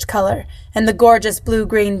changed color, and the gorgeous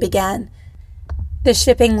blue-green began, the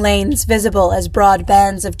shipping lanes visible as broad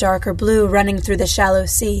bands of darker blue running through the shallow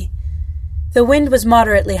sea. The wind was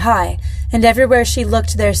moderately high, and everywhere she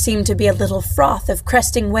looked there seemed to be a little froth of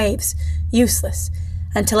cresting waves, useless,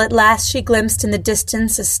 until at last she glimpsed in the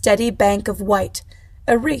distance a steady bank of white,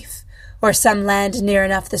 a reef, or some land near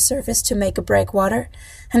enough the surface to make a breakwater,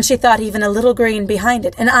 and she thought even a little green behind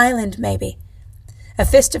it, an island maybe. A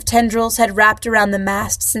fist of tendrils had wrapped around the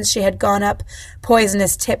mast since she had gone up,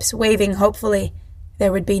 poisonous tips waving hopefully.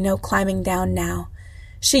 There would be no climbing down now.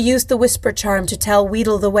 She used the whisper charm to tell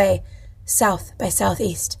Weedle the way, south by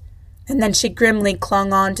southeast, and then she grimly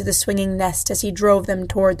clung on to the swinging nest as he drove them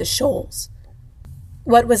toward the shoals.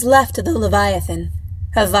 What was left of the Leviathan,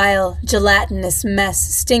 a vile, gelatinous mess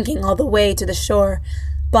stinking all the way to the shore,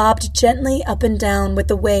 bobbed gently up and down with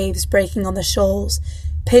the waves breaking on the shoals,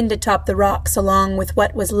 pinned atop the rocks along with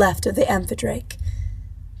what was left of the Amphidrake.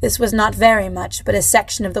 This was not very much, but a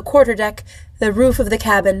section of the quarterdeck, the roof of the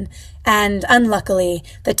cabin, and, unluckily,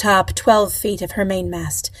 the top 12 feet of her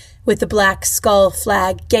mainmast, with the black skull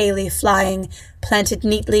flag gaily flying, planted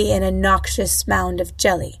neatly in a noxious mound of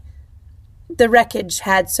jelly. The wreckage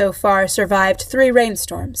had so far survived 3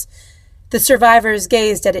 rainstorms. The survivors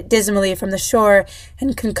gazed at it dismally from the shore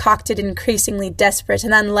and concocted increasingly desperate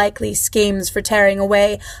and unlikely schemes for tearing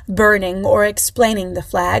away, burning, or explaining the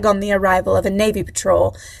flag on the arrival of a Navy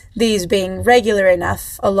patrol, these being regular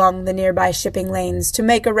enough along the nearby shipping lanes to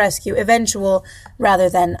make a rescue eventual rather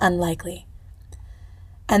than unlikely.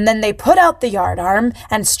 "And then they put out the yardarm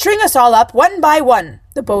and string us all up one by one,"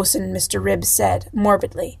 the boatswain, Mr. Ribbs, said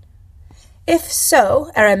morbidly. "If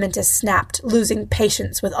so," Araminta snapped, losing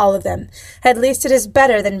patience with all of them, "at least it is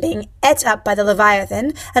better than being ate up by the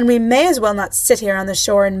Leviathan, and we may as well not sit here on the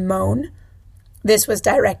shore and moan." This was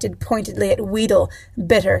directed pointedly at Weedle,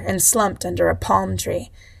 bitter and slumped under a palm tree.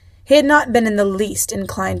 He had not been in the least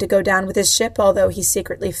inclined to go down with his ship, although he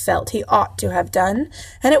secretly felt he ought to have done,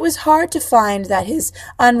 and it was hard to find that his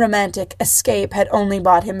unromantic escape had only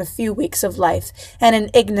bought him a few weeks of life and an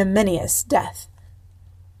ignominious death.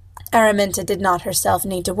 Araminta did not herself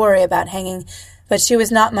need to worry about hanging, but she was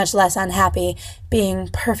not much less unhappy, being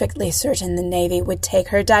perfectly certain the Navy would take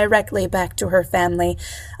her directly back to her family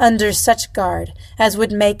under such guard as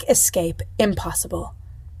would make escape impossible.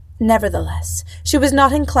 Nevertheless, she was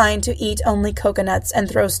not inclined to eat only coconuts and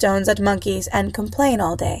throw stones at monkeys and complain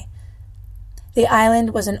all day. The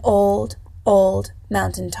island was an old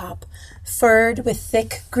mountain top, furred with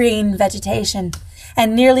thick green vegetation,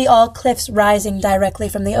 and nearly all cliffs rising directly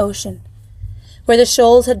from the ocean. Where the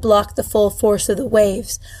shoals had blocked the full force of the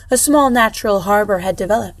waves, a small natural harbor had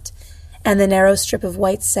developed, and the narrow strip of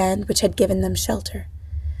white sand which had given them shelter.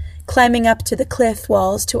 Climbing up to the cliff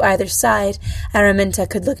walls to either side, Araminta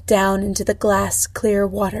could look down into the glass-clear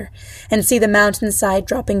water and see the mountainside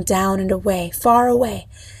dropping down and away, far away,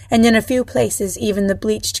 and in a few places even the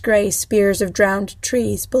bleached gray spears of drowned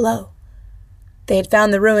trees below. They had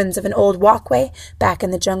found the ruins of an old walkway back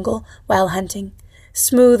in the jungle while hunting,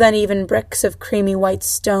 smooth, uneven bricks of creamy white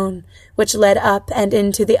stone, which led up and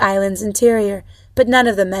into the island's interior, but none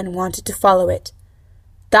of the men wanted to follow it.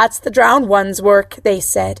 "That's the drowned one's work," they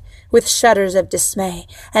said, with shudders of dismay,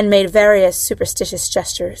 and made various superstitious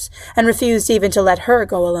gestures, and refused even to let her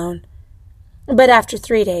go alone. But after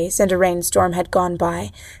 3 days, and a rainstorm had gone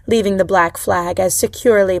by, leaving the black flag as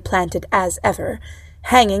securely planted as ever,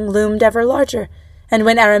 hanging loomed ever larger, and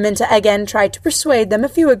when Araminta again tried to persuade them, a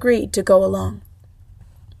few agreed to go along.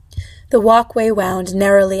 The walkway wound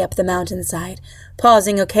narrowly up the mountainside,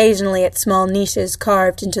 pausing occasionally at small niches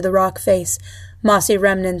carved into the rock face, mossy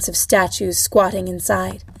remnants of statues squatting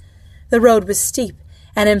inside. The road was steep,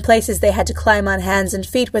 and in places they had to climb on hands and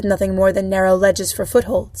feet with nothing more than narrow ledges for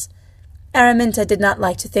footholds. Araminta did not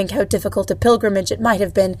like to think how difficult a pilgrimage it might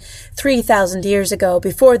have been 3,000 years ago,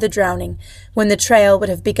 before the drowning, when the trail would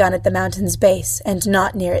have begun at the mountain's base and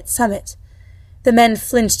not near its summit. The men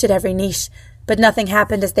flinched at every niche, but nothing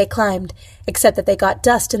happened as they climbed, except that they got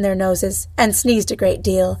dust in their noses and sneezed a great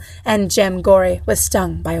deal, and Jem Gory was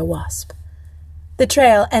stung by a wasp. The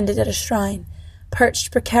trail ended at a shrine,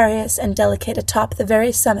 perched precarious and delicate atop the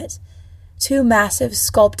very summit. 2 massive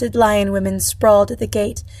sculpted lion women sprawled at the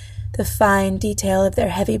gate, the fine detail of their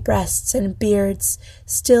heavy breasts and beards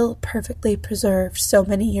still perfectly preserved so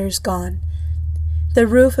many years gone. The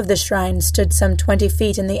roof of the shrine stood some 20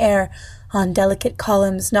 feet in the air, on delicate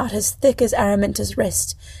columns not as thick as Araminta's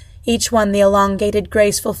wrist, each one the elongated,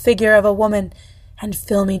 graceful figure of a woman, and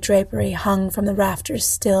filmy drapery hung from the rafters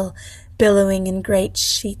still, billowing in great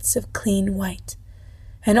sheets of clean white.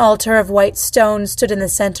 An altar of white stone stood in the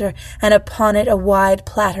center, and upon it a wide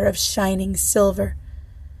platter of shining silver.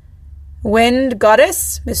 "Wind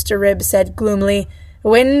goddess," Mr. Ribb said gloomily.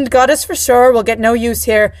 "Wind goddess for sure, will get no use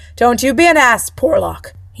here. Don't you be an ass,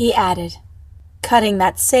 Porlock," he added, cutting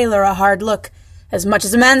that sailor a hard look. "As much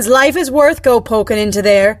as a man's life is worth, go poking into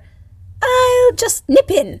there." "I'll just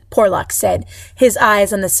nip in," Porlock said, his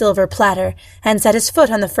eyes on the silver platter, and set his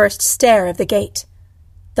foot on the first stair of the gate.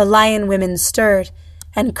 The lion women stirred,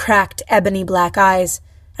 and cracked ebony black eyes,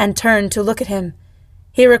 and turned to look at him.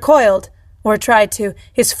 He recoiled, or tried to.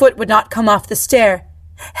 His foot would not come off the stair.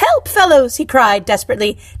 "Help, fellows!" he cried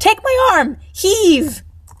desperately. "Take my arm! Heave!"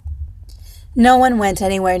 No one went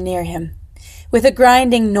anywhere near him. With a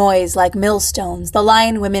grinding noise like millstones, the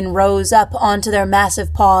lion women rose up onto their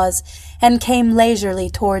massive paws and came leisurely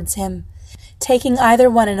towards him. Taking either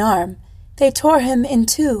one an arm, they tore him in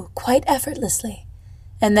 2 quite effortlessly,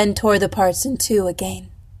 and then tore the parts in 2 again.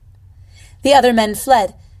 The other men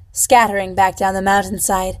fled, scattering back down the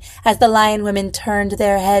mountainside as the lion women turned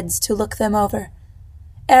their heads to look them over.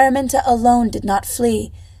 Araminta alone did not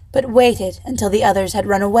flee, but waited until the others had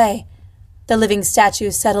run away. The living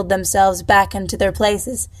statues settled themselves back into their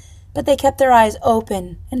places, but they kept their eyes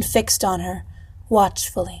open and fixed on her,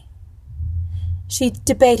 watchfully. She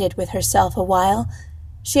debated with herself a while.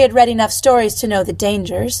 She had read enough stories to know the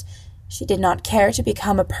dangers. She did not care to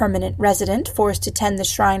become a permanent resident, forced to tend the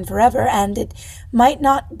shrine forever, and it might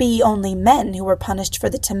not be only men who were punished for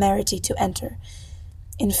the temerity to enter.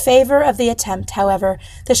 In favor of the attempt, however,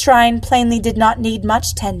 the shrine plainly did not need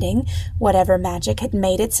much tending. Whatever magic had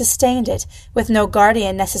made it sustained it, with no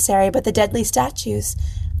guardian necessary but the deadly statues.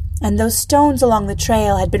 And those stones along the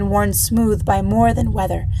trail had been worn smooth by more than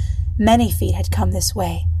weather. Many feet had come this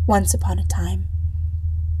way, once upon a time.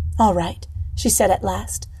 "All right," she said at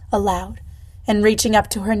last, aloud, and reaching up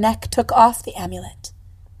to her neck took off the amulet.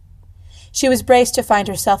 She was braced to find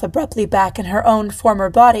herself abruptly back in her own former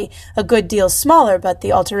body, a good deal smaller, but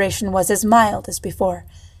the alteration was as mild as before.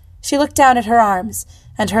 She looked down at her arms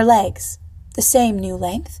and her legs, the same new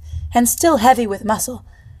length, and still heavy with muscle.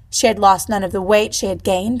 She had lost none of the weight she had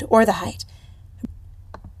gained, or the height.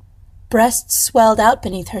 Breasts swelled out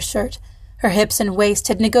beneath her shirt. Her hips and waist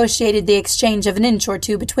had negotiated the exchange of an inch or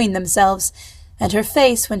 2 between themselves, and her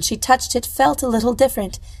face, when she touched it, felt a little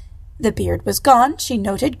different. The beard was gone, she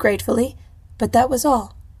noted gratefully, but that was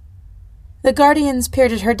all. The guardians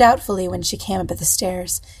peered at her doubtfully when she came up the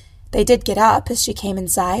stairs. They did get up as she came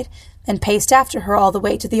inside, and paced after her all the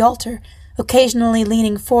way to the altar, occasionally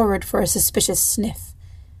leaning forward for a suspicious sniff.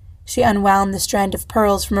 She unwound the strand of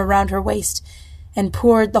pearls from around her waist, and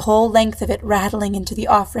poured the whole length of it rattling into the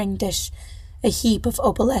offering dish, a heap of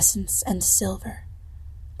opalescence and silver.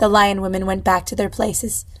 The lion women went back to their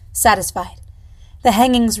places, satisfied. The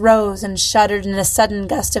hangings rose and shuddered in a sudden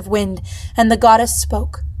gust of wind, and the goddess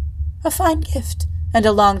spoke. A fine gift, and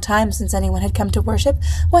a long time since anyone had come to worship.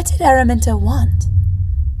 What did Araminta want?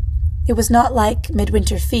 It was not like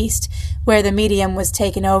Midwinter Feast, where the medium was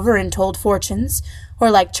taken over and told fortunes, or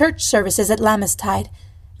like church services at Lammastide.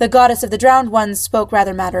 The goddess of the drowned ones spoke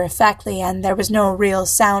rather matter-of-factly, and there was no real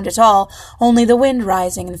sound at all, only the wind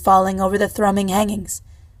rising and falling over the thrumming hangings.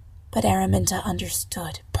 But Araminta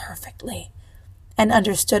understood perfectly, and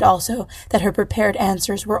understood also that her prepared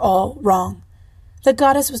answers were all wrong. The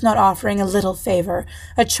goddess was not offering a little favor,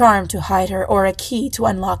 a charm to hide her, or a key to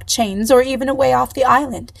unlock chains, or even a way off the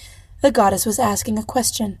island. The goddess was asking a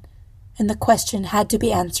question, and the question had to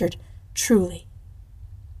be answered truly.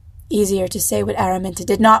 Easier to say what Araminta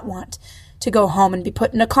did not want, to go home and be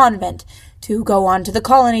put in a convent, to go on to the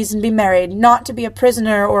colonies and be married, not to be a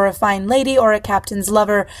prisoner or a fine lady or a captain's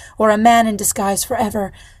lover or a man in disguise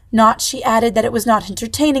forever. Not, she added, that it was not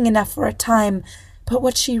entertaining enough for a time, but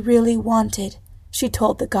what she really wanted, she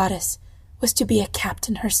told the goddess, was to be a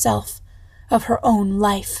captain herself, of her own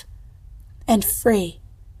life, and free.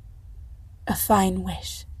 A fine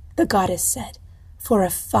wish, the goddess said, for a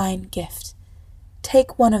fine gift.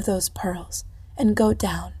 Take one of those pearls and go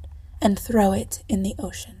down and throw it in the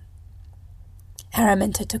ocean.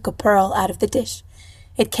 Araminta took a pearl out of the dish.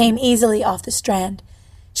 It came easily off the strand.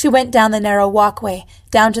 She went down the narrow walkway,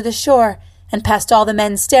 down to the shore, and past all the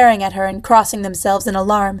men staring at her and crossing themselves in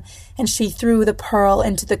alarm, and she threw the pearl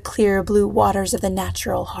into the clear blue waters of the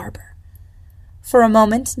natural harbor. For a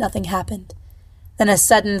moment nothing happened. Then a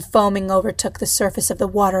sudden foaming overtook the surface of the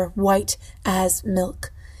water, white as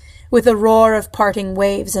milk. With a roar of parting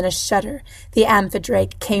waves and a shudder, the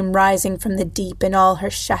Amphidrake came rising from the deep in all her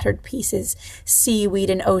shattered pieces, seaweed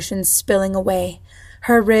and ocean spilling away.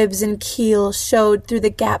 Her ribs and keel showed through the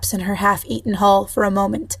gaps in her half-eaten hull for a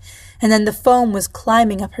moment, and then the foam was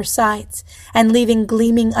climbing up her sides, and leaving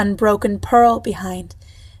gleaming unbroken pearl behind.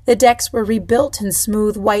 The decks were rebuilt in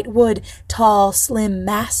smooth white wood, tall, slim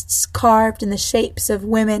masts carved in the shapes of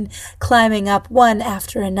women climbing up one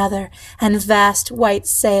after another, and vast white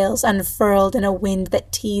sails unfurled in a wind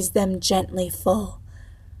that teased them gently full.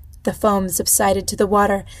 The foam subsided to the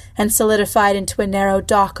water and solidified into a narrow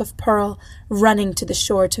dock of pearl, running to the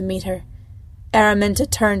shore to meet her. Araminta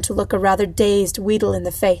turned to look a rather dazed Weedle in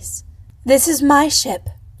the face. "This is my ship,"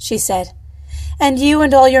 she said, "and you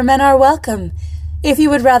and all your men are welcome, if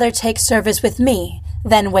you would rather take service with me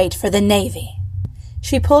than wait for the navy."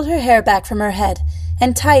 She pulled her hair back from her head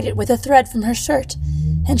and tied it with a thread from her shirt,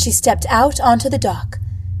 and she stepped out onto the dock.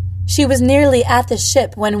 She was nearly at the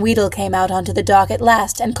ship when Weedle came out onto the dock at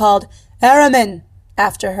last and called, "Aramin!"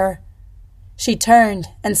 after her. She turned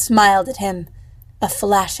and smiled at him, a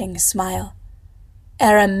flashing smile.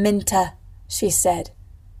 "Araminta," she said,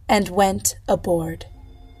 and went aboard.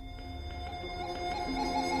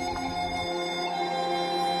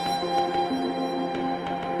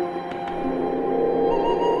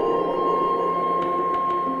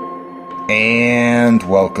 And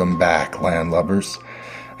welcome back, landlubbers.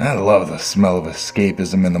 I love the smell of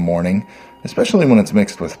escapism in the morning, especially when it's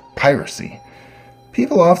mixed with piracy.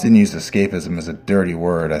 People often use escapism as a dirty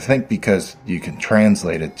word, I think because you can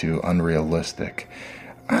translate it to unrealistic.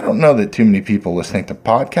 I don't know that too many people listening to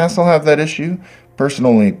PodCastle have that issue.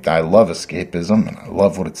 Personally, I love escapism, and I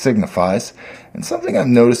love what it signifies, and something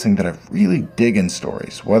I'm noticing that I really dig in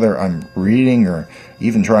stories, whether I'm reading or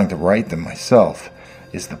even trying to write them myself,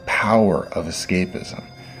 is the power of escapism.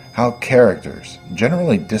 How characters,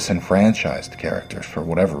 generally disenfranchised characters for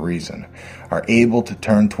whatever reason, are able to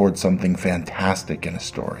turn towards something fantastic in a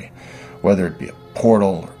story, whether it be a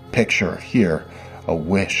portal or picture, or here, a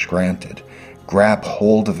wish granted. Grab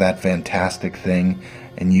hold of that fantastic thing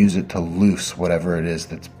and use it to loose whatever it is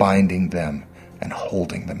that's binding them and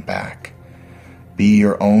holding them back. Be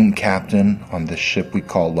your own captain on this ship we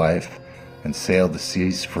call life and sail the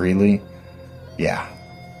seas freely. Yeah,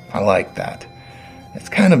 I like that. It's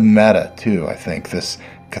kind of meta, too, I think, this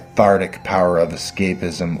cathartic power of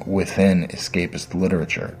escapism within escapist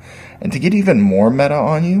literature. And to get even more meta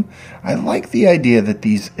on you, I like the idea that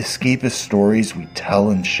these escapist stories we tell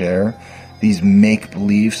and share, these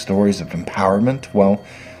make-believe stories of empowerment, well,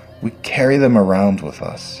 we carry them around with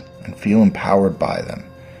us and feel empowered by them.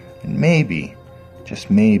 And maybe, just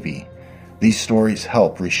maybe, these stories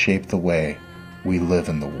help reshape the way we live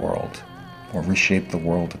in the world, or reshape the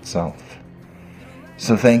world itself.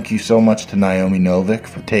 So thank you so much to Naomi Novik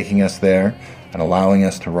for taking us there and allowing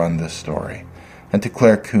us to run this story, and to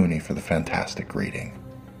Claire Cooney for the fantastic reading.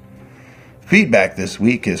 Feedback this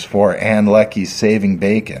week is for Anne Leckie's Saving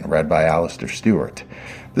Bacon, read by Alistair Stewart.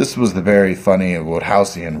 This was the very funny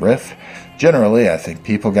Woodhouseian riff. Generally, I think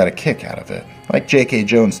people got a kick out of it, like J.K.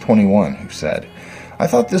 Jones 21, who said, "I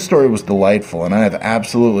thought this story was delightful, and I have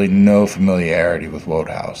absolutely no familiarity with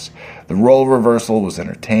Wodehouse. The role reversal was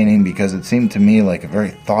entertaining because it seemed to me like a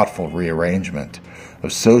very thoughtful rearrangement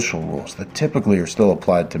of social rules that typically are still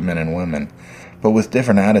applied to men and women, but with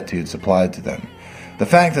different attitudes applied to them. The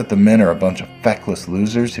fact that the men are a bunch of feckless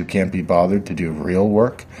losers who can't be bothered to do real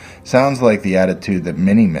work sounds like the attitude that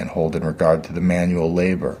many men hold in regard to the manual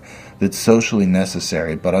labor that's socially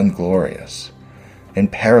necessary but unglorious. In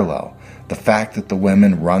parallel, the fact that the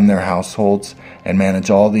women run their households and manage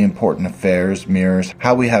all the important affairs mirrors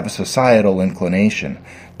how we have a societal inclination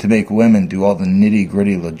to make women do all the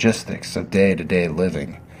nitty-gritty logistics of day-to-day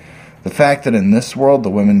living. The fact that in this world the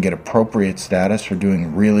women get appropriate status for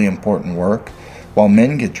doing really important work, while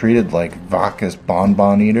men get treated like vacuous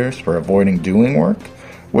bonbon eaters for avoiding doing work,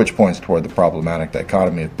 which points toward the problematic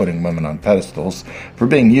dichotomy of putting women on pedestals for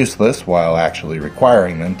being useless while actually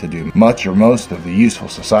requiring them to do much or most of the useful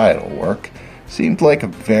societal work, seemed like a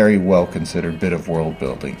very well-considered bit of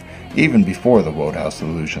world-building, even before the Wodehouse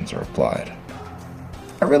illusions are applied.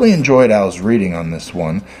 I really enjoyed Al's reading on this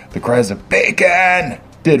one. The cries of "Bacon!"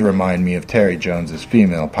 did remind me of Terry Jones's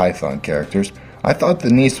female Python characters. I thought the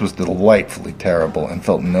niece was delightfully terrible and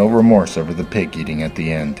felt no remorse over the pig eating at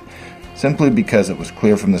the end, simply because it was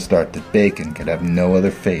clear from the start that Bacon could have no other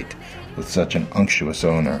fate with such an unctuous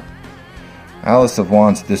owner. Alice of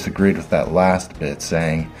Wands disagreed with that last bit,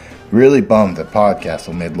 saying, "Really bummed that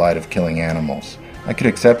PodCastle made light of killing animals. I could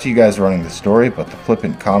accept you guys running the story, but the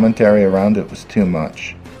flippant commentary around it was too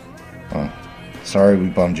much." Well, sorry we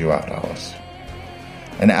bummed you out, Alice.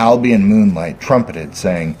 And Albion Moonlight trumpeted,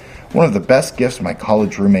 saying, "One of the best gifts my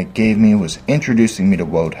college roommate gave me was introducing me to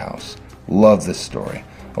Wodehouse. Love this story.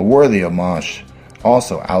 A worthy homage.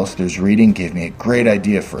 Also, Alistair's reading gave me a great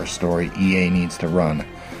idea for a story EA needs to run.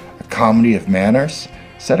 A comedy of manners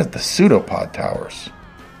set at the Pseudopod Towers."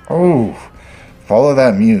 Oh, follow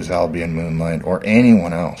that muse, Albion Moonlight, or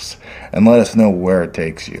anyone else, and let us know where it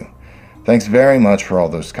takes you. Thanks very much for all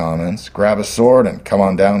those comments. Grab a sword and come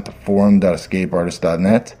on down to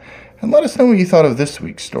forum.escapeartist.net and let us know what you thought of this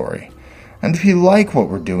week's story. And if you like what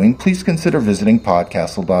we're doing, please consider visiting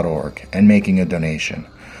PodCastle.org and making a donation.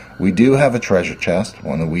 We do have a treasure chest,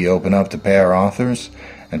 one that we open up to pay our authors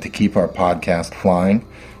and to keep our podcast flying.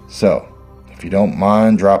 So, if you don't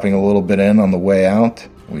mind dropping a little bit in on the way out,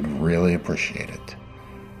 we'd really appreciate it.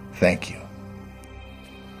 Thank you.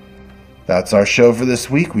 That's our show for this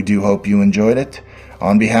week. We do hope you enjoyed it.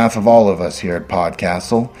 On behalf of all of us here at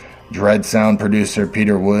PodCastle, Dread Sound producer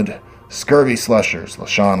Peter Wood, Scurvy Slushers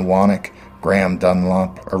LaShawn Wannick, Graham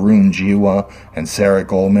Dunlop, Arun Jiwa, and Sarah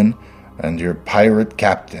Goldman, and your pirate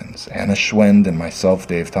captains, Anna Schwend and myself,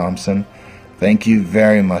 Dave Thompson, thank you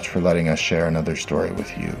very much for letting us share another story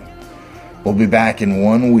with you. We'll be back in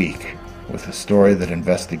 1 week with a story that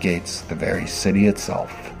investigates the very city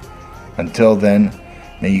itself. Until then,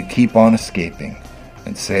 may you keep on escaping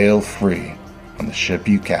and sail free on the ship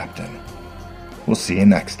you captain. We'll see you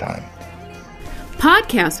next time.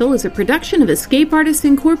 PodCastle is a production of Escape Artists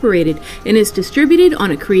Incorporated and is distributed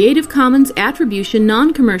on a Creative Commons Attribution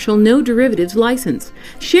Non-Commercial No Derivatives license.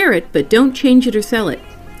 Share it, but don't change it or sell it.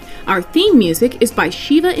 Our theme music is by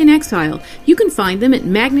Shiva in Exile. You can find them at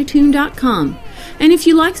magnatune.com. And if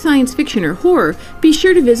you like science fiction or horror, be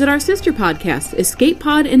sure to visit our sister podcasts, Escape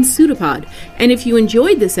Pod and Pseudopod. And if you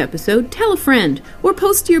enjoyed this episode, tell a friend, or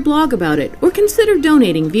post to your blog about it, or consider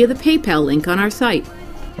donating via the PayPal link on our site.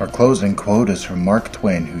 Our closing quote is from Mark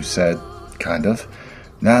Twain, who said, kind of,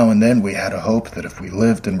 "Now and then we had a hope that if we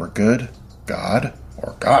lived and were good, God,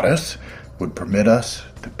 or Goddess, would permit us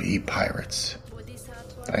to be pirates."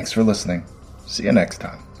 Thanks for listening. See you next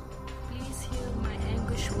time. Please hear my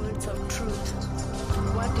anguished words of truth.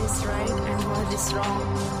 What is right and what is wrong?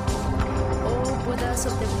 Oh, Buddhas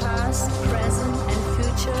of the past, present, and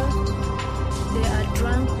future, they are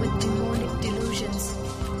drunk with demonic delusions,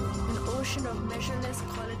 an ocean of measureless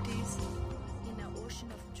qualities.